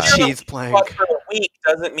look up a cheese plank. For a week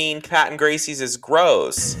doesn't mean Pat and Gracie's is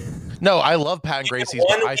gross. No, I love Pat and Gracie's,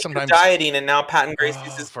 but I sometimes dieting and now Pat and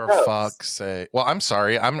Gracie's is for gross. fuck's sake. Well, I'm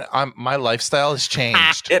sorry. I'm my lifestyle has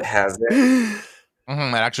changed. It hasn't. It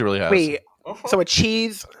actually really has. Wait, so a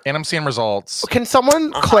cheese, and I'm seeing results. Can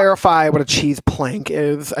someone clarify what a cheese plank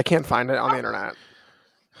is? I can't find it on the internet.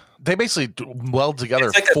 They basically weld together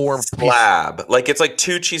it's like 4 a slab. Like it's like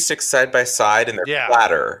 2 cheese sticks side by side, and they're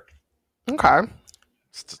flatter. Okay.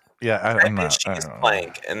 Yeah, I'm not. Cheese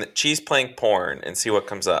plank and the cheese plank porn, and see what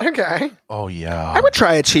comes up. Okay. Oh yeah, I would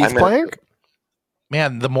try a cheese plank.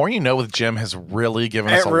 Man, the more you know with Jim has really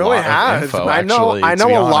given us a really lot has. of info. I know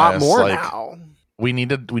a lot more like, now. We need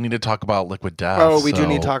to talk about liquid death. Oh, we do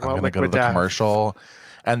need to talk about liquid death. I'm going to go to death. the commercial,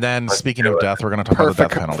 and then speaking of death, we're going to talk about the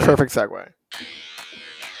death penalty. Perfect segue.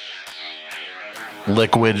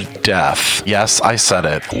 Liquid death. Yes, I said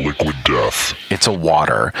it. Liquid death. It's a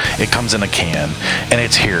water. It comes in a can, and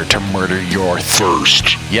it's here to murder your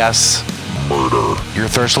thirst. Yes. Murder. Your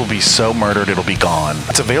thirst will be so murdered it'll be gone.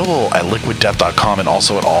 It's available at liquiddeath.com and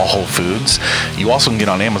also at all Whole Foods. You also can get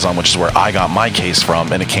on Amazon, which is where I got my case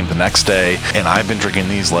from, and it came the next day, and I've been drinking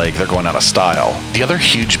these like they're going out of style. The other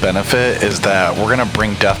huge benefit is that we're going to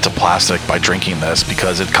bring death to plastic by drinking this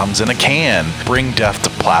because it comes in a can. Bring death to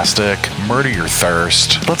plastic. Murder your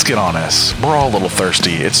thirst. Let's get honest. We're all a little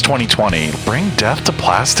thirsty. It's 2020. Bring death to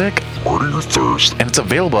plastic. Murder your thirst. And it's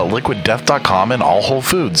available at liquiddeath.com and all Whole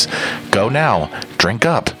Foods. Go now. Drink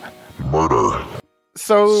up. Murder.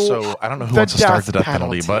 So I don't know who wants to start the death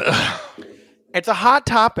penalty, but it's a hot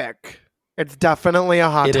topic. It's definitely a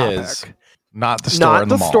hot topic. It is. Not the store Not in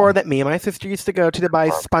the the mall. store that me and my sister used to go to buy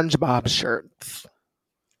SpongeBob shirts.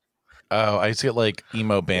 Oh, I used to get like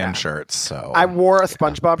emo band shirts. So I wore a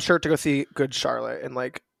SpongeBob shirt to go see Good Charlotte in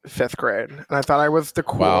like 5th grade, and I thought I was the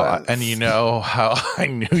coolest. Wow, and you know how I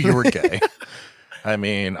knew you were gay. I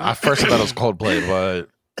mean, at first I thought it was Coldplay, but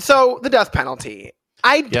so the death penalty.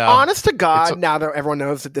 Honest to God, now that everyone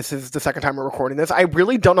knows that this is the second time we're recording this, I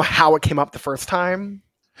really don't know how it came up the first time.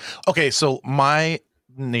 Okay, so my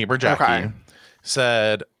neighbor Jackie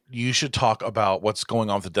said you should talk about what's going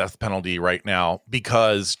on with the death penalty right now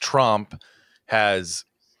because Trump has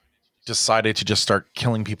decided to just start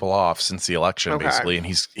killing people off since the election, basically, and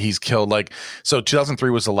he's killed 2003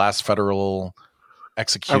 was the last federal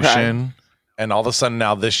execution, and all of a sudden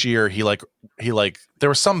now this year he there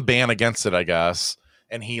was some ban against it, I guess,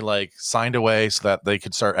 and he signed away so that they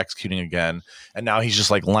could start executing again, and now he's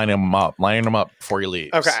just lining them up before he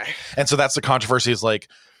leaves. And so that's the controversy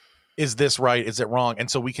is this right? Is it wrong? And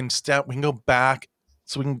so we can go back,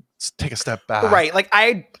 so we can take a step back. Right.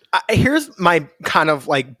 I here's my kind of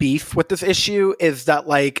beef with this issue is that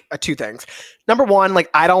two things. Number one,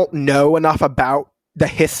 I don't know enough about the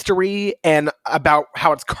history and about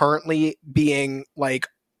how it's currently being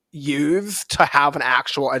used to have an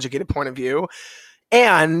actual educated point of view.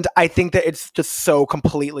 And I think that it's just so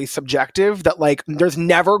completely subjective that there's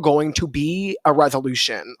never going to be a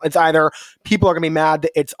resolution. It's either people are going to be mad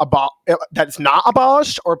that that it's not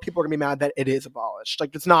abolished, or people are going to be mad that it is abolished.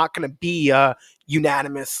 It's not going to be a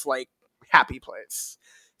unanimous happy place.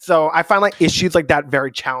 So I find issues like that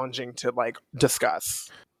very challenging to discuss.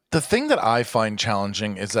 The thing that I find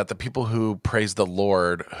challenging is that the people who praise the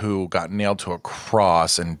Lord, who got nailed to a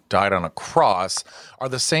cross and died on a cross, are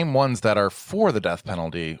the same ones that are for the death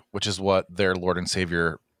penalty, which is what their Lord and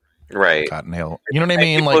Savior Right. God nail. You know what I And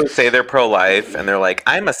mean? people Like, who say they're pro-life and they're like,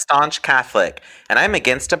 I'm a staunch Catholic and I'm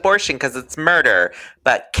against abortion because it's murder,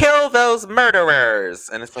 but kill those murderers.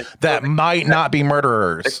 And it's like that might not be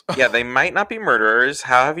murderers. yeah, they might not be murderers.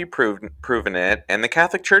 How have you proven it? And the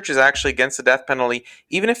Catholic Church is actually against the death penalty,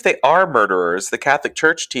 even if they are murderers. The Catholic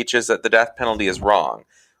Church teaches that the death penalty is wrong.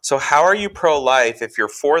 So how are you pro-life if you're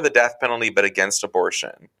for the death penalty but against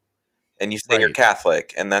abortion? And you say you're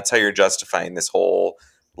Catholic, and that's how you're justifying this whole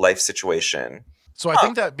life situation. So I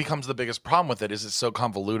think that becomes the biggest problem with it is it's so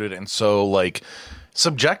convoluted and so like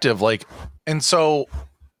subjective. Like, and so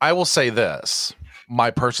I will say this,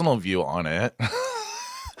 my personal view on it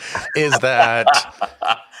is that,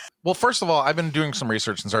 well, first of all, I've been doing some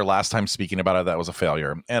research since our last time speaking about it. That was a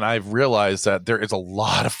failure. And I've realized that there is a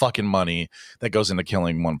lot of fucking money that goes into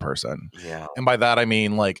killing one person. Yeah. And by that, I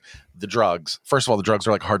mean like the drugs. First of all, the drugs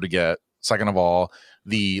are like hard to get. Second of all,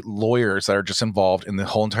 the lawyers that are just involved in the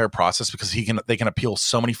whole entire process, because they can appeal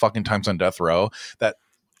so many fucking times on death row that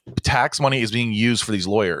tax money is being used for these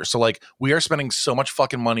lawyers. So like we are spending so much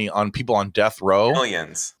fucking money on people on death row,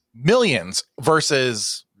 millions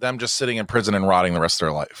versus them just sitting in prison and rotting the rest of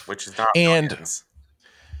their life, which is not millions.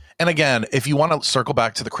 And again, if you want to circle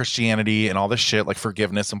back to the Christianity and all this shit like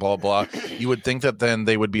forgiveness and blah blah blah, you would think that then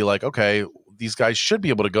they would be like, okay, these guys should be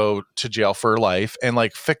able to go to jail for life and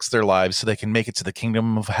like fix their lives so they can make it to the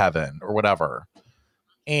kingdom of heaven or whatever.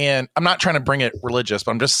 And I'm not trying to bring it religious,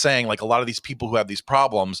 but I'm just saying like a lot of these people who have these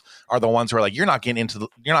problems are the ones who are like, you're not getting into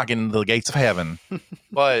the gates of heaven.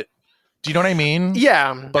 But do you know what I mean?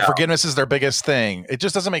 Yeah. But forgiveness is their biggest thing. It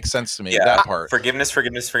just doesn't make sense to me. Yeah. That part. Forgiveness.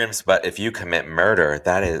 But if you commit murder,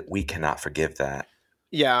 we cannot forgive that.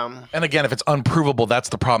 Yeah. And again, if it's unprovable, that's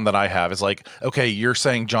the problem that I have is like, okay, you're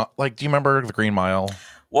saying John, like, do you remember the Green Mile?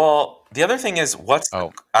 Well, the other thing is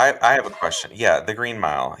I have a question. Yeah. The Green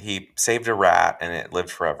Mile, he saved a rat and it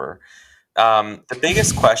lived forever. The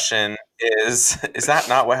biggest question is that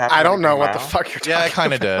not what happened? I don't know what the fuck you're talking about. Yeah, I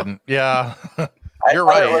kind of did. Yeah. You're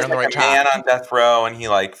right. You're on the right track. Man on death row and he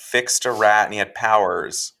like fixed a rat and he had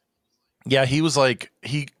powers. Yeah. He was like,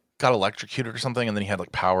 he got electrocuted or something and then he had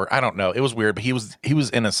like power. I don't know. It was weird, but he was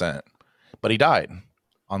innocent, but he died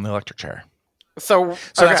on the electric chair. So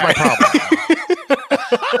that's my problem.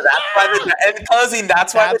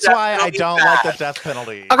 That's why I don't like the death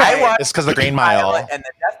penalty. Okay. It's because the Green Mile. And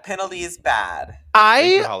the death penalty is bad.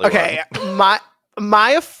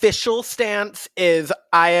 My official stance is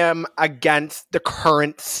I am against the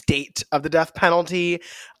current state of the death penalty.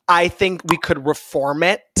 I think we could reform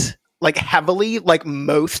it like heavily, like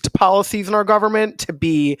most policies in our government, to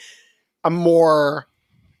be a more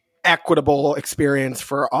equitable experience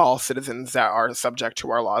for all citizens that are subject to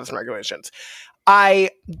our laws and regulations. And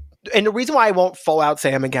the reason why I won't full out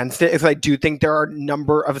say I'm against it is I do think there are a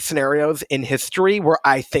number of scenarios in history where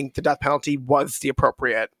I think the death penalty was the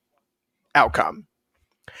appropriate outcome.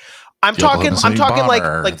 I'm talking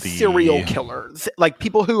like serial killers, like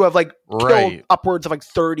people who have like killed upwards of like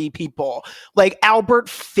 30 people, like Albert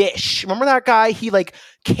Fish. Remember that guy? He like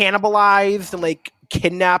cannibalized and like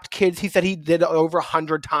kidnapped kids. He said he did it over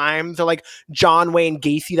 100 times. Or like John Wayne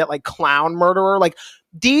Gacy, that like clown murderer. Like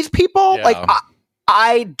these people, like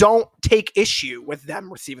I don't take issue with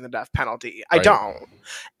them receiving the death penalty. I don't,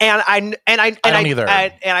 and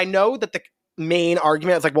I know that the main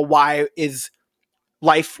argument is like, well, why is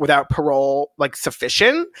life without parole like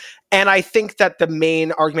sufficient? And I think that the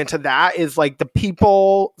main argument to that is like the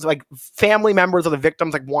people, like family members of the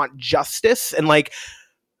victims, like want justice, and like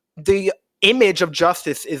the image of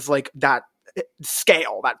justice is like that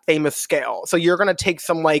scale, that famous scale. So you're gonna take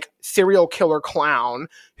some like serial killer clown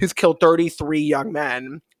who's killed 33 young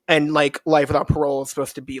men, and like life without parole is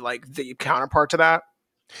supposed to be like the counterpart to that.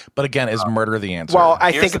 But again, is murder the answer? Well,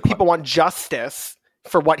 I think if people want justice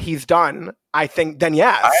for what he's done, I think then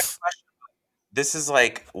yes. This is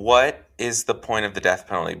like, what is the point of the death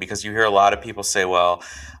penalty? Because you hear a lot of people say, well,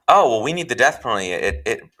 we need the death penalty.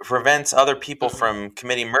 It prevents other people from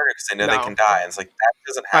committing murder because they know they can die. And it's like, that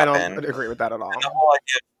doesn't happen. I don't agree with that at all. And the whole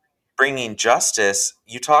idea of bringing justice,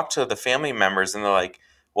 you talk to the family members and they're like,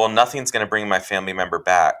 well, nothing's going to bring my family member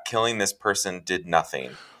back. Killing this person did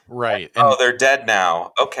nothing. Right. And, they're dead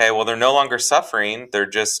now. Okay, well, they're no longer suffering. They're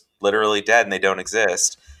just literally dead and they don't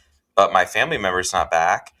exist. But my family member's not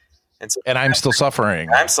back. And I'm still suffering.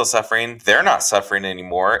 They're not suffering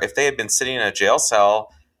anymore. If they had been sitting in a jail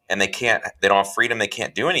cell and they don't have freedom, they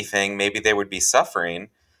can't do anything, maybe they would be suffering.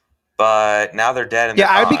 But now they're dead. And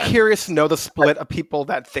I'd be curious to know the split of people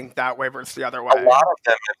that think that way versus the other way. A lot of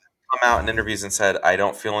them have come out in interviews and said, I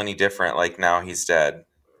don't feel any different. Like, now he's dead.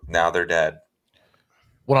 Now they're dead.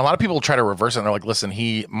 when a lot of people try to reverse it, and they're like, listen,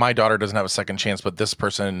 my daughter doesn't have a second chance, but this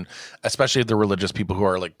person, especially the religious people who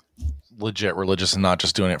are like legit religious and not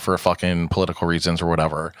just doing it for fucking political reasons or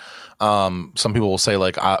whatever. Some people will say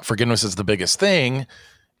like, forgiveness is the biggest thing,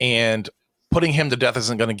 and putting him to death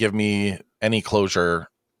isn't going to give me any closure,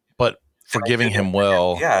 but forgiving him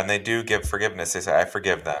will. Yeah, and they do give forgiveness. They say, I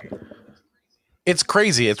forgive them. It's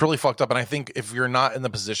crazy. It's really fucked up. And I think if you're not in the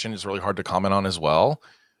position, it's really hard to comment on as well.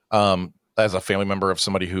 As a family member of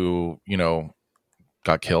somebody who, you know,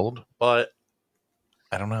 got killed. But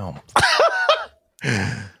I don't know.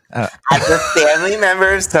 As a family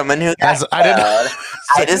member of someone who got killed,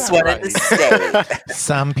 I just wanted to say,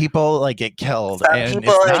 some people like get killed. Some and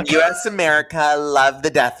people in U.S. America love the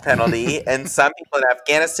death penalty, and some people in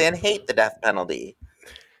Afghanistan hate the death penalty.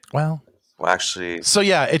 Well, actually, so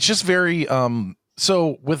yeah, it's just very.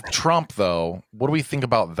 So with Trump, though, what do we think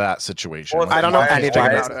about that situation? Well, I don't know anything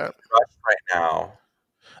about it right now.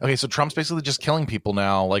 Okay, so Trump's basically just killing people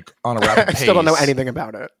now, like on a rapid pace. I still don't know anything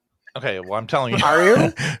about it. Okay, well, I'm telling you. Are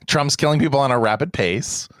you? Trump's killing people on a rapid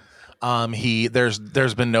pace.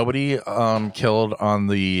 There's been nobody killed on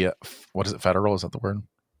the, what is it, federal? Is that the word?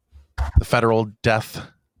 The federal death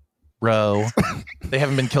row. They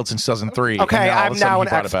haven't been killed since 2003. Okay, I'm now an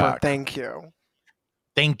expert. expert. Thank you.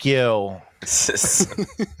 Thank you.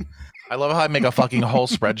 I love how I make a fucking whole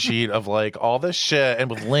spreadsheet of like all this shit and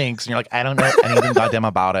with links, and you're like, I don't know anything goddamn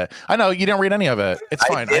about it. I know you didn't read any of it. It's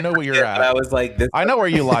fine. I know where you're at. I was like, I know where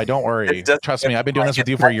you lie. Don't worry. Trust me. I've been doing this with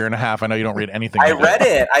you for a year and a half. I know you don't read anything. I read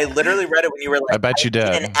it. I literally read it when you were like, I bet you did.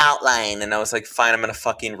 An outline, and I was like, fine, I'm gonna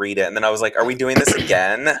fucking read it. And then I was like, are we doing this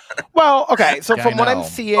again? Well, okay. So Yeah, from what I'm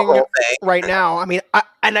seeing right now, I mean,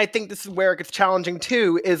 I think this is where it gets challenging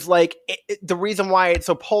too. Is like the reason why it's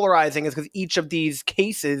so polarizing is because each of these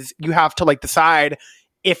cases you have to like decide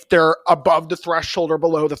if they're above the threshold or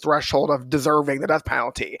below the threshold of deserving the death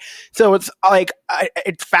penalty. So it's like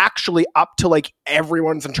it's factually up to like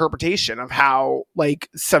everyone's interpretation of how like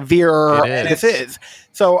severe this is.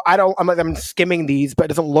 So I'm skimming these, but it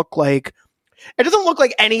doesn't look like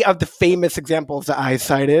any of the famous examples that I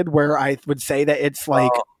cited where I would say that it's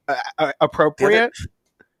like appropriate.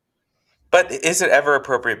 But is it ever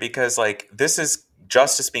appropriate? Because like this is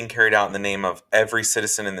justice being carried out in the name of every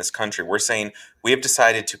citizen in this country. We're saying we have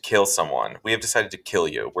decided to kill someone. We have decided to kill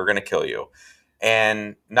you. We're going to kill you.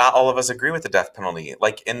 And not all of us agree with the death penalty.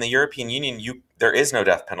 Like in the European Union, there is no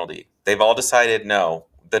death penalty. They've all decided, no,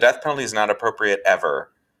 the death penalty is not appropriate ever.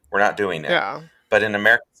 We're not doing it. Yeah. But in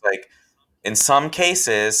America, it's like in some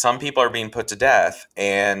cases, some people are being put to death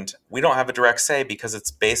and we don't have a direct say because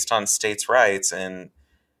it's based on states' rights. And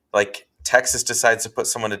like Texas decides to put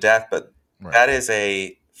someone to death, but that is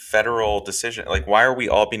a federal decision. Like, why are we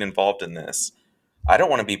all being involved in this? I don't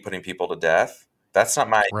want to be putting people to death. That's not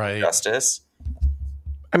my justice.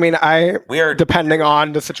 I mean, depending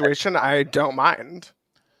on the situation, I don't mind.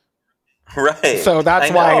 Right. So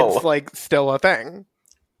that's why it's like still a thing.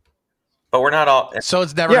 But we're not all. So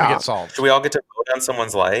it's never going to get solved. Do we all get to vote on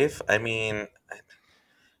someone's life? I mean,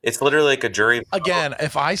 it's literally like a jury. Again,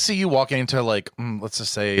 if I see you walking into like, let's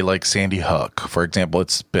just say like Sandy Hook, for example,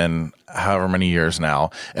 it's been however many years now,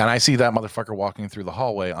 and I see that motherfucker walking through the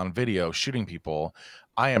hallway on video shooting people,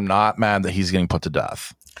 I am not mad that he's getting put to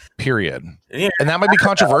death. Period. Yeah, and that might be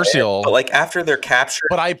controversial. But like after they're captured,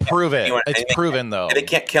 but I prove it. It's proven though. They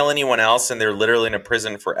can't kill anyone else, and they're literally in a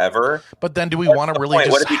prison forever. But then, do we want to really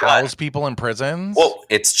just house people in prisons? Well,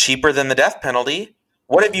 it's cheaper than the death penalty.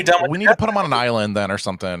 What have you done? We need to put them on an island then, or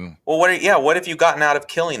something. Well, what have you gotten out of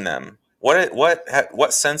killing them?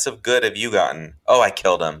 What sense of good have you gotten? Oh, I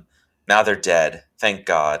killed them. Now they're dead. Thank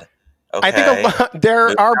God. Okay. I think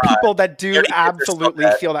there are people that do absolutely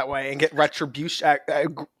feel that way and get retribution,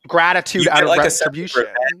 gratitude out of retribution.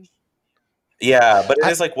 Yeah, but it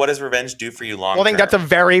is like, what does revenge do for you long term? Well, I think that's a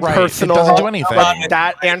very personal. It doesn't do anything.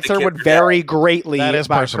 That answer would vary greatly. That is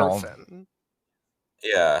by personal. Person.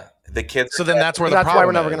 Yeah, the kids. So then that's where the problem is. That's why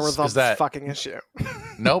we're never going to resolve this fucking issue.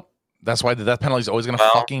 Nope. That's why the death penalty is always going to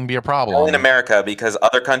fucking be a problem. Only in America, because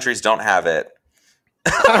other countries don't have it.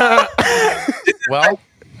 Well,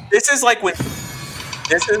 this is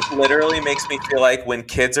literally makes me feel like when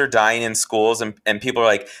kids are dying in schools and people are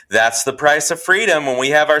like, that's the price of freedom. When we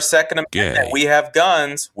have our Second Amendment, we have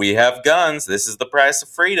guns. This is the price of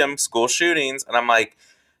freedom, school shootings. And I'm like,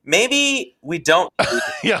 maybe we don't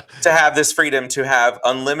need to have this freedom to have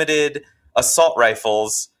unlimited assault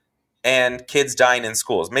rifles and kids dying in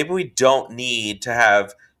schools. Maybe we don't need to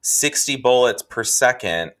have 60 bullets per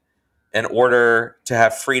second in order to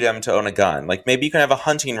have freedom to own a gun. Like maybe you can have a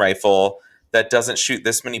hunting rifle that doesn't shoot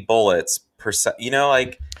this many bullets per second. You know,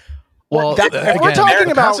 like Well, if we're again, talking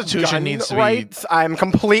the about Constitution gun needs to rights, I'm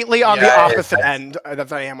completely on the opposite end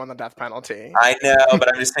as I am on the death penalty. I know, but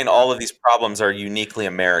I'm just saying all of these problems are uniquely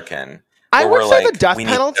American. I would say the death we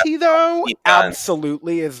need penalty, though, be done.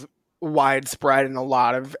 absolutely is widespread in a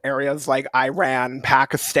lot of areas like Iran,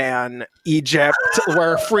 Pakistan, Egypt,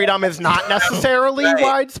 where freedom is not necessarily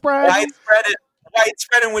widespread.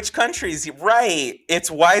 Widespread in which countries? Right.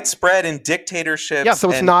 It's widespread in dictatorships. Yeah,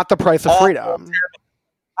 so it's not the price of freedom.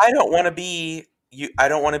 I don't want to be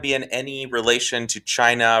in any relation to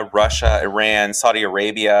China, Russia, Iran, Saudi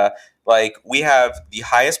Arabia. Like, we have the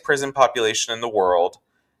highest prison population in the world,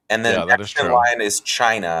 and then next in line is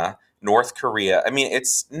China, North Korea. I mean,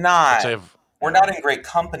 it's not. We're not in great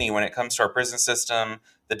company when it comes to our prison system,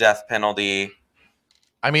 the death penalty.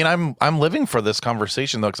 I mean, I'm living for this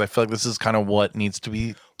conversation though, because I feel like this is kind of what needs to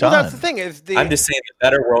be done. Well, that's the thing is, I'm just saying the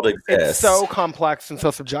better world exists. It's so complex and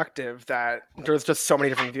so subjective that there's just so many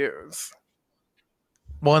different views.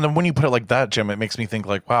 Well, and then when you put it like that, Jim, it makes me think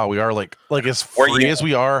like, wow, we are like as free as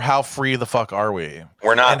we are. How free the fuck are we?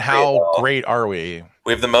 We're not. And how great are we?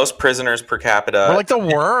 We have the most prisoners per capita. We're like the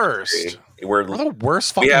worst. We're the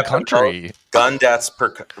worst fucking country. Gun deaths per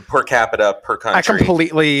capita per country. I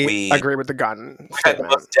completely agree with the gun We had the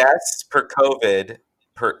most deaths per COVID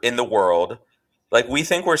in the world. Like, we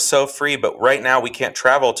think we're so free, but right now we can't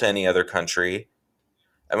travel to any other country.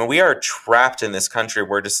 I mean, we are trapped in this country.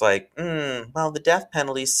 We're just like, well, the death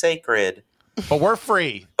penalty is sacred. But we're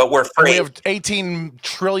free. And we have $18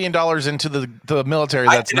 trillion into the military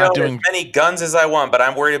that's not doing as many guns as I want, but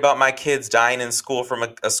I'm worried about my kids dying in school from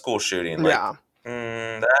a school shooting. Like, I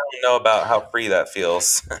don't know about how free that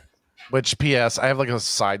feels. Which, P.S., I have like a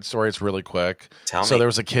side story. It's really quick. Tell me. So there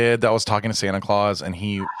was a kid that was talking to Santa Claus, and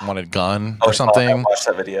he wanted a gun or something. I watched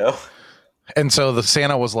that video. And so the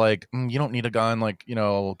Santa was like, you don't need a gun. Like,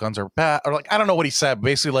 guns are bad. Or like, I don't know what he said.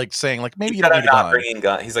 Basically like saying like, maybe you don't need a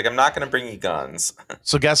gun. He's like, I'm not going to bring you guns.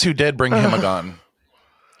 So guess who did bring him a gun?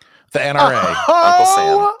 The NRA. Uncle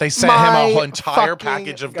Sam. They sent him a whole entire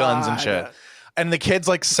package of guns and shit. And the kid's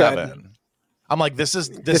like 7. I'm like, this is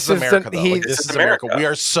America, though. Like, this is America. We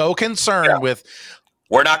are so concerned with...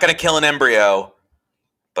 We're not going to kill an embryo,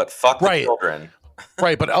 but fuck the children.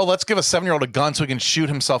 Right, but let's give a 7-year-old a gun so he can shoot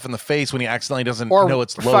himself in the face when he accidentally doesn't know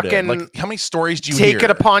it's loaded. Like, how many stories do you hear? Take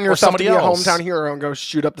it upon yourself to be a hometown hero and go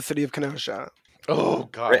shoot up the city of Kenosha. Oh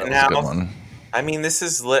God, that was a good one. I mean, this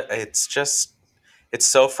is it's just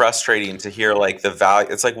so frustrating to hear like the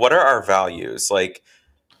value. It's like, what are our values? Like,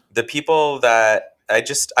 the people that I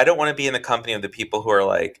don't want to be in the company of the people who are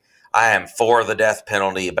like, I am for the death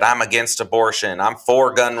penalty, but I'm against abortion. I'm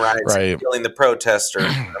for gun rights, and killing the protesters.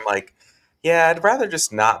 I'm like, yeah, I'd rather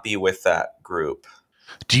just not be with that group.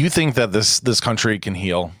 Do you think that this country can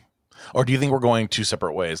heal? Or do you think we're going two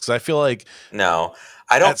separate ways? Because I feel like... No.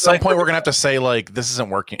 I don't. At some point, we're going to have to say, like, this isn't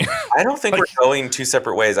working. I don't think we're going two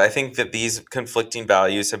separate ways. I think that these conflicting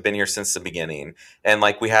values have been here since the beginning. And,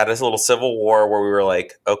 like, we had this little civil war where we were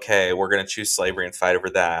like, okay, we're going to choose slavery and fight over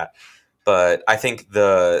that. But I think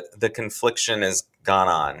the confliction has gone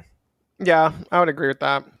on. Yeah, I would agree with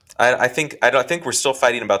that. I don't think we're still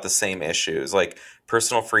fighting about the same issues, like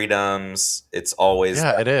personal freedoms. It's always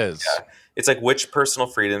it is. Yeah. It's like, which personal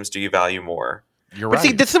freedoms do you value more? You're right.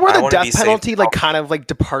 See, this is where the death penalty kind of like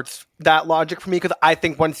departs that logic for me, because I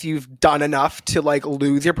think once you've done enough to like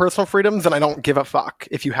lose your personal freedoms, then I don't give a fuck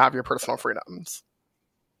if you have your personal freedoms.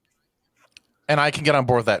 And I can get on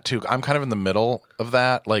board with that too. I'm kind of in the middle of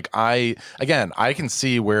that. Like, I can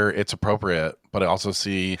see where it's appropriate, but I also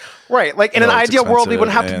see... Right. Like, in an ideal world, we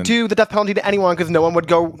wouldn't have to do the death penalty to anyone because no one would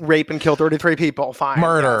go rape and kill 33 people. Fine.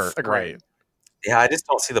 Murder. Yes, agreed. Right. Yeah, I just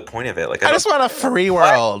don't see the point of it. Like, I just want a free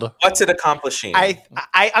world. What's it accomplishing?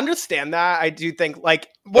 I understand that. I do think, like...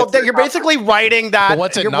 Well, you're basically writing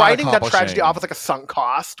that... You're writing that tragedy off as like a sunk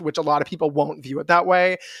cost, which a lot of people won't view it that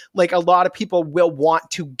way. Like, a lot of people will want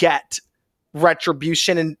to get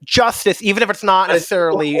retribution and justice, even if it's not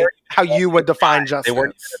necessarily how you would define justice. They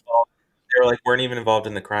weren't even involved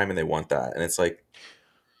in the crime, and they want that. And it's like,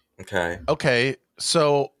 okay.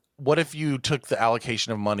 So what if you took the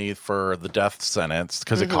allocation of money for the death sentence,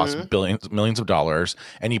 because it costs millions of dollars,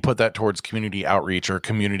 and you put that towards community outreach or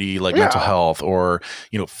community mental health, or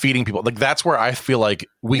feeding people? Like, that's where I feel like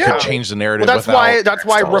we could change the narrative. Well, that's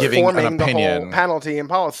why reforming the opinion. whole penalty and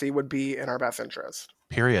policy would be in our best interest.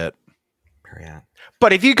 Period.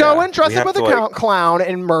 But if you go and dress up with a clown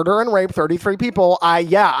and murder and rape 33 people,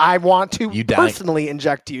 I want to personally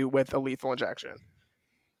inject you with a lethal injection.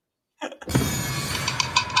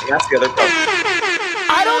 And that's the other problem.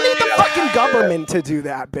 I don't need the fucking government to do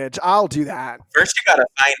that, bitch. I'll do that. First, you gotta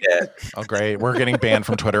find it. Oh, great. We're getting banned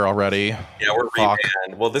from Twitter already. Yeah, we're Fuck.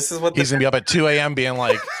 rebanned. Well, this is what He's going to be up at 2 a.m. being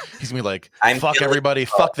like, he's going to be like, I'm fuck feeling- everybody.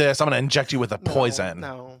 Fuck this. I'm going to inject you with a poison.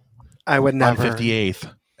 No. I would On never.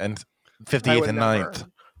 58th and 58th and never. 9th.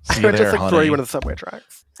 I See would you just there, like throw honey. you into the subway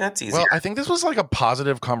tracks. That's easy. Well, I think this was like a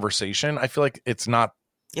positive conversation. I feel like it's not.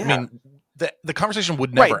 Yeah. I mean, the conversation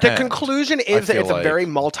would never Right. The end. conclusion is that feel it's a like very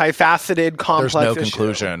multifaceted, complex There's no issue.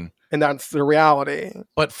 conclusion. And that's the reality.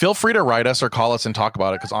 But feel free to write us or call us and talk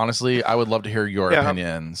about it because honestly, I would love to hear your Yeah.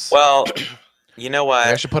 opinions. Well, you know what?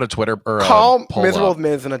 I should put a Twitter or Call a poll Miserable up.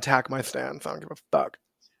 Miz and attack my stance. I don't give a fuck.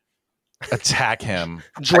 Attack him.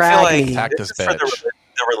 Drag I feel like me. Attack this this is for bitch.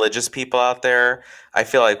 the religious people out there. I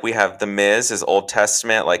feel like we have the Miz is Old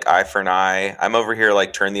Testament, like eye for an eye. I'm over here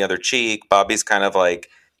like turn the other cheek. Bobby's kind of like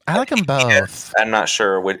I like them both. I'm not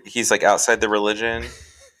sure what he's like outside the religion.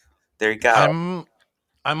 There you go.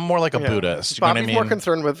 I'm more like a Yeah. Buddhist. You Bobby's know what I more mean?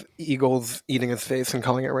 concerned with eagles eating his face and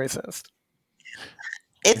calling it racist.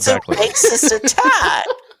 It's Exactly. a racist attack.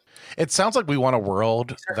 It sounds like we want a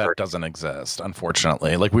world that doesn't exist,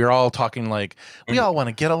 unfortunately. Like we're all talking like we all want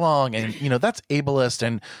to get along and that's ableist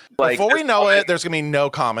and Like, before we know it, there's gonna be no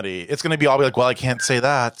comedy. It's gonna be all be like, well, I can't say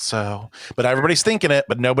that, so but everybody's thinking it,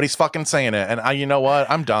 but nobody's fucking saying it. And you know what?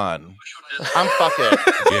 I'm done. I'm fucking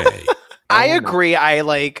gay. I agree. I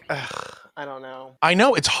I don't know. I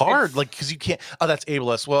know it's hard, like because you can't that's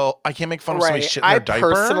ableist. Well, I can't make fun of somebody's shit in I their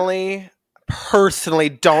diaper. personally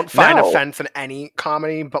don't find No. offense in any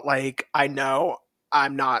comedy, but like I know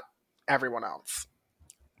I'm not everyone else.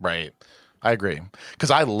 Right. I agree.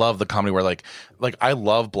 Because I love the comedy where like I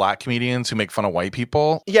love black comedians who make fun of white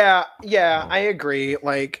people. Yeah, I agree.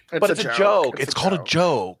 Like, But it's a joke. It's called a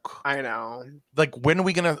joke. I know. Like when are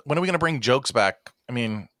we gonna bring jokes back? I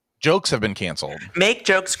mean, jokes have been canceled. Make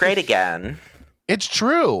jokes great again. It's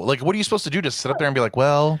true. Like what are you supposed to do? Just sit up there and be like,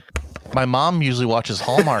 well, my mom usually watches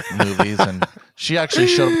Hallmark movies and she actually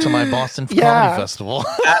showed up to my Boston Comedy Festival.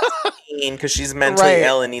 That's mean because she's mentally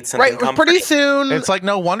ill and needs something comforting. Pretty soon. It's like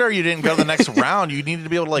no wonder you didn't go to the next round. You needed to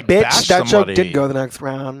be able to like Bitch, bash that somebody. joke did go the next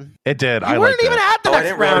round. It did. I You liked weren't even it. at the Oh, I next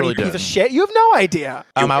didn't round, really you piece didn't. of shit. You have no idea.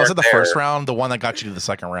 You I was at weren't the there. first round, the one that got you to the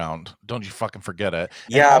second round. Don't you fucking forget it.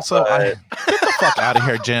 And Yeah, also, but- get the fuck out of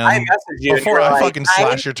here, Jim. I messaged you and before you're I like, fucking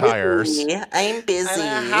slash your tires. I'm busy.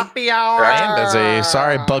 Happy hour. Right. I am busy.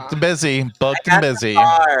 Sorry, booked and busy. Booked and busy.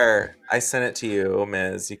 I sent it to you,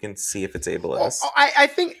 Miz. You can see if it's ableist. I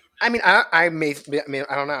think. I mean, I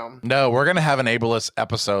don't know. No, we're gonna have an ableist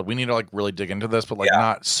episode. We need to like really dig into this, but like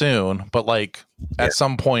not soon. But like at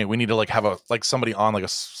some point, we need to like have a like somebody on like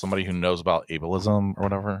somebody who knows about ableism or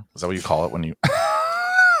whatever. Is that what you call it when you?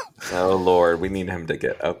 Oh Lord, we need him to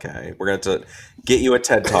get okay. We're going to get you a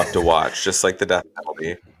TED Talk to watch, just like the death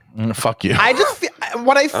penalty. Fuck you. I just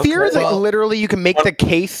what I fear is like literally you can make the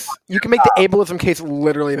case. You can make the ableism case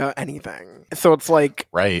literally about anything. So it's like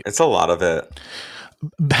right. It's a lot of it.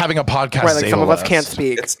 Having a podcast, right, like is some of us ableist. can't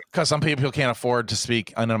speak. Because some people can't afford to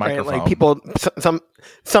speak on a Right, microphone. like people, some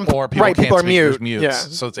or people right, can't people are speak, mute. there's mutes, Yeah.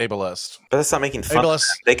 so it's ableist. But that's not making fun of them. Ableist.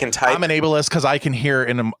 They can type. I'm an ableist because I can hear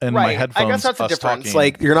in my Right. headphones. I guess that's the us difference. talking.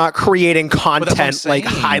 Like you're not creating that's what I'm content like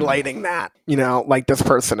saying. highlighting that, like this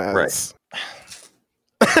person is. Right.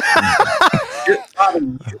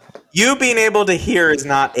 You being able to hear is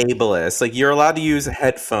not ableist. Like you're allowed to use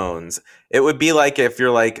headphones. It would be like if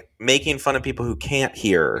you're like making fun of people who can't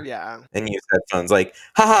hear Yeah. and use headphones. Like,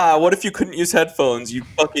 haha, what if you couldn't use headphones, you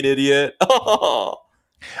fucking idiot? I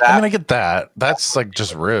mean, I get that. That's like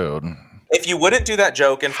just rude. If you wouldn't do that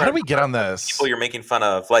joke in How front do we get on this? of people you're making fun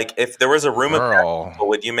of, like if there was a room of Girl. people,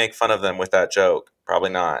 would you make fun of them with that joke?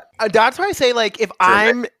 Probably not. That's why I say like if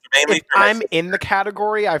Mainly if for my I'm in the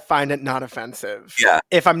category, I find it not offensive. Yeah.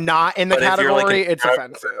 If I'm not in the But if you're, like, category, in it's the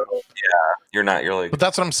offensive. Yeah, you're not. You're like, But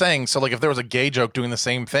that's what I'm saying. So, like, if there was a gay joke doing the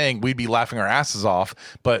same thing, we'd be laughing our asses off.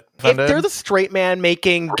 But If there's a straight man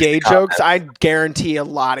making gay jokes, I guarantee a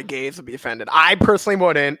lot of gays would be offended. I personally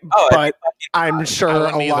wouldn't, but I'm sure a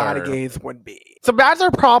wouldn't lot either. of gays would be. So that's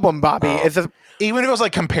our problem, Bobby. Is that even if it was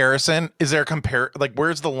like comparison, is there a like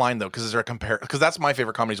where's the line though? Because is there a because that's my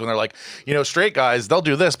favorite comedies when they're like, straight guys they'll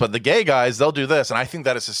do this, but the gay guys they'll do this, and I think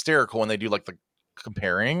that is hysterical when they do like the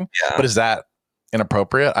comparing. Yeah. But is that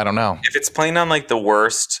inappropriate? I don't know. if it's playing on like the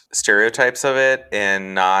worst stereotypes of it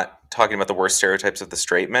and not talking about the worst stereotypes of the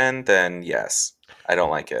straight men, then yes, I don't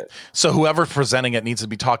like it. So whoever's presenting it needs to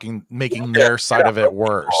be making their side of it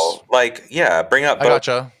worse. Like, yeah, bring up I both.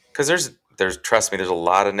 gotcha. Because there's trust me, there's a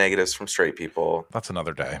lot of negatives from straight people. That's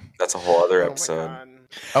another day. That's a whole other episode.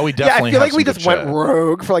 Oh, we yeah, definitely. I feel have like we some just good went shit.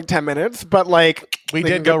 rogue for like 10 minutes, but like We they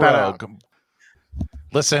did can go get that out. rogue.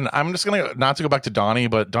 Listen, I'm just gonna not to go back to Donnie,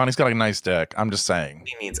 but Donnie's got a nice dick. I'm just saying.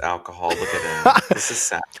 He needs alcohol. Look at him. This is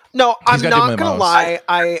sad. No, I'm He's got not to gonna mimos.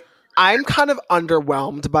 lie. I'm kind of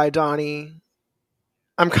underwhelmed by Donnie.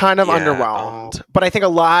 I'm kind of underwhelmed, but I think a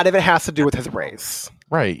lot of it has to do with his race.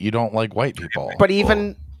 Right, you don't like white people. But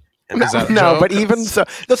even Is that a no, joke? but even so,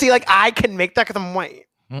 no. See, like I can make that because I'm white.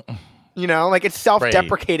 You know, like it's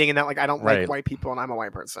self-deprecating in that like I don't like white people and I'm a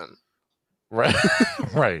white person. Right,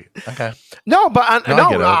 right. Okay. No, but I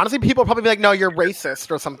get it. honestly, people will probably be like, "No, you're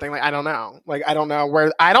racist" or something. Like I don't know. Like I don't know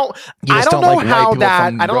where I don't. You I just don't don't know like how white people that.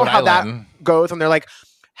 from I don't know Rhode how Island. that goes. And they're like,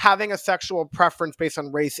 having a sexual preference based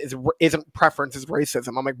on race isn't preference, is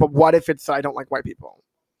racism. I'm like, but what if it's I don't like white people?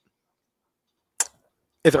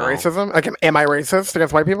 Is it racism? Like, am I racist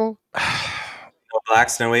against white people? No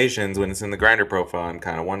blacks, no Asians. When it's in the Grindr profile, I'm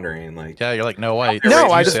kind of wondering, like, yeah, you're like no white. No,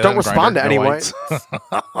 You I say just that don't in respond Grindr? to any No whites. whites.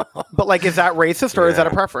 But like, is that racist or is that a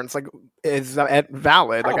preference? Like, is that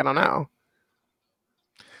valid? Like, I don't know.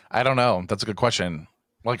 I don't know. That's a good question.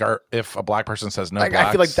 Like, if a black person says no, Like, blacks,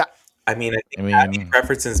 I feel like that. I mean, having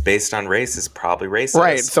preferences based on race is probably racist.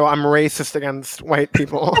 Right. So I'm racist against white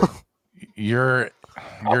people. you're an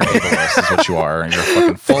ableist, is what you are. You're a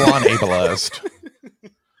fucking full-on ableist.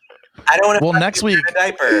 I don't want to. Well, next week, a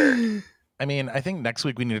diaper. I mean, I think next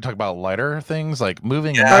week we need to talk about lighter things like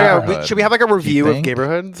moving. Oh yeah, should we have like a review of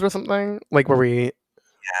neighborhoods or something? Like where we?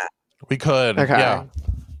 Yeah, we could. Okay. Yeah,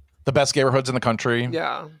 the best neighborhoods in the country.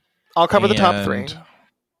 Yeah, I'll cover the top 3.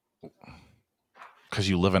 Because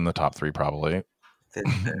you live in the top 3, probably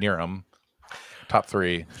near them. Top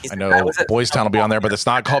 3. I I know was at- Boys Town will be on there, but it's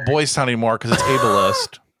not called Boys Town anymore because it's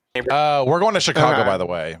ableist. We're going to Chicago, by the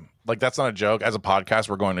way. Like, that's not a joke. As a podcast,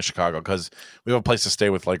 we're going to Chicago because we have a place to stay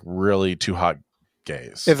with like really too hot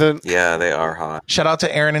gays. Is it? Yeah, they are hot. Shout out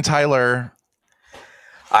to Aaron and Tyler.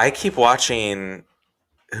 I keep watching.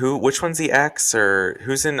 Which one's the ex or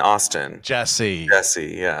who's in Austin? Jesse.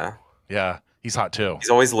 Yeah. Yeah, he's hot too. He's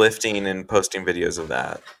always lifting and posting videos of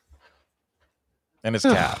that. And his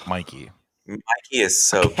cat, Mikey. Mikey is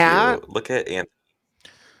so cute. Look at Anthony.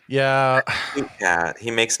 Yeah. Cute cat.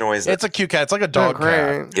 He makes noise. It's a cute cat. It's like a dog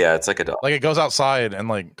cat. Yeah, it's like a dog. Like it goes outside and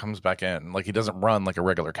like comes back in. Like he doesn't run like a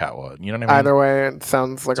regular cat would. You know what I mean? Either way, it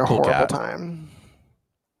sounds like a cool horrible cat. time.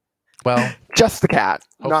 Well, just the cat,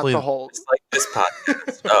 not hopefully- the whole. It's like this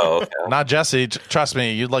podcast. Oh, okay. not Jesse. Trust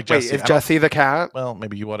me, you'd like Wait, Jesse. is Jesse the cat? Well,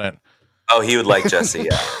 maybe you wouldn't. Oh, he would like Jesse.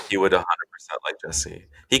 Yeah, he would 100% like Jesse.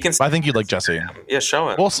 He can. I think you'd like Jesse. Yeah, show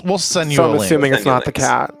him. We'll send you So a I'm link. assuming it's Send you not the links.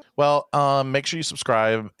 cat. Well, make sure you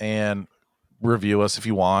subscribe and review us if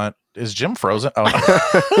you want. Is Jim frozen? Oh,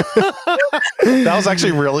 that was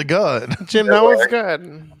actually really good. Jim, that was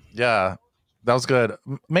good. Yeah, that was good.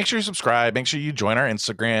 Make sure you subscribe. Make sure you join our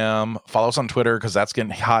Instagram. Follow us on Twitter because that's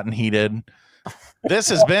getting hot and heated. This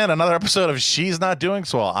has been another episode of She's Not Doing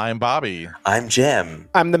So Well. I'm Bobby. I'm Jim.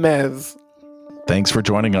 I'm the Miz. Thanks for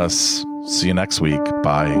joining us. See you next week.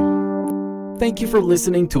 Bye. Thank you for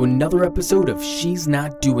listening to another episode of She's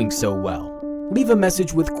Not Doing So Well. Leave a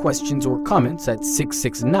message with questions or comments at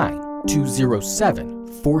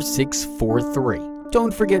 669-207-4643.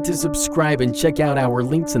 Don't forget to subscribe and check out our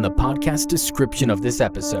links in the podcast description of this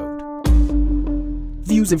episode.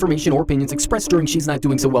 Views, information, or opinions expressed during She's Not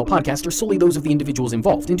Doing So Well podcast are solely those of the individuals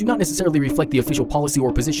involved and do not necessarily reflect the official policy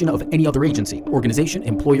or position of any other agency, organization,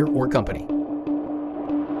 employer, or company.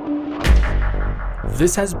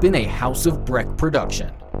 This has been a House of Breck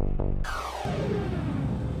production.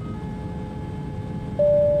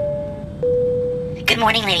 Good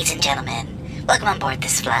morning, ladies and gentlemen. Welcome on board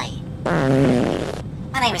this flight.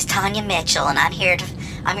 My name is Tanya Mitchell, and I'm your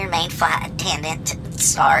main flight attendant.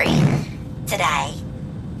 Today.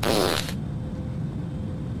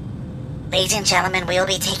 Ladies and gentlemen, we'll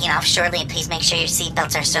be taking off shortly, and please make sure your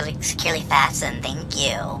seatbelts are securely fastened. Thank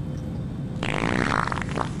you.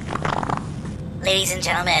 Ladies and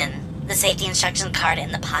gentlemen, the safety instruction card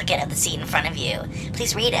in the pocket of the seat in front of you.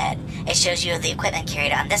 Please read it. It shows you the equipment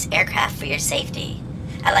carried on this aircraft for your safety.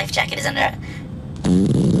 A life jacket is under...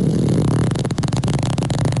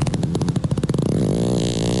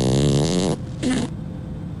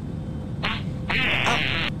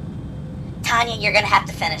 Tanya, you're gonna have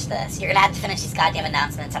to finish this. You're gonna have to finish these goddamn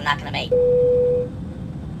announcements I'm not gonna make.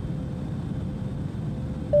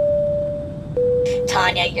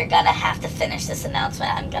 Tanya, you're gonna have to finish this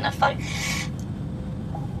announcement. I'm gonna fucking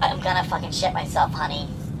shit myself, honey.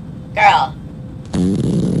 Girl.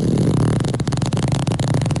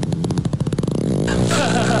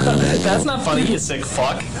 That's not funny, you sick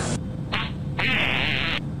fuck.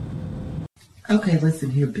 Okay, listen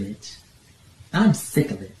here, bitch. I'm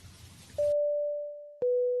sick of it.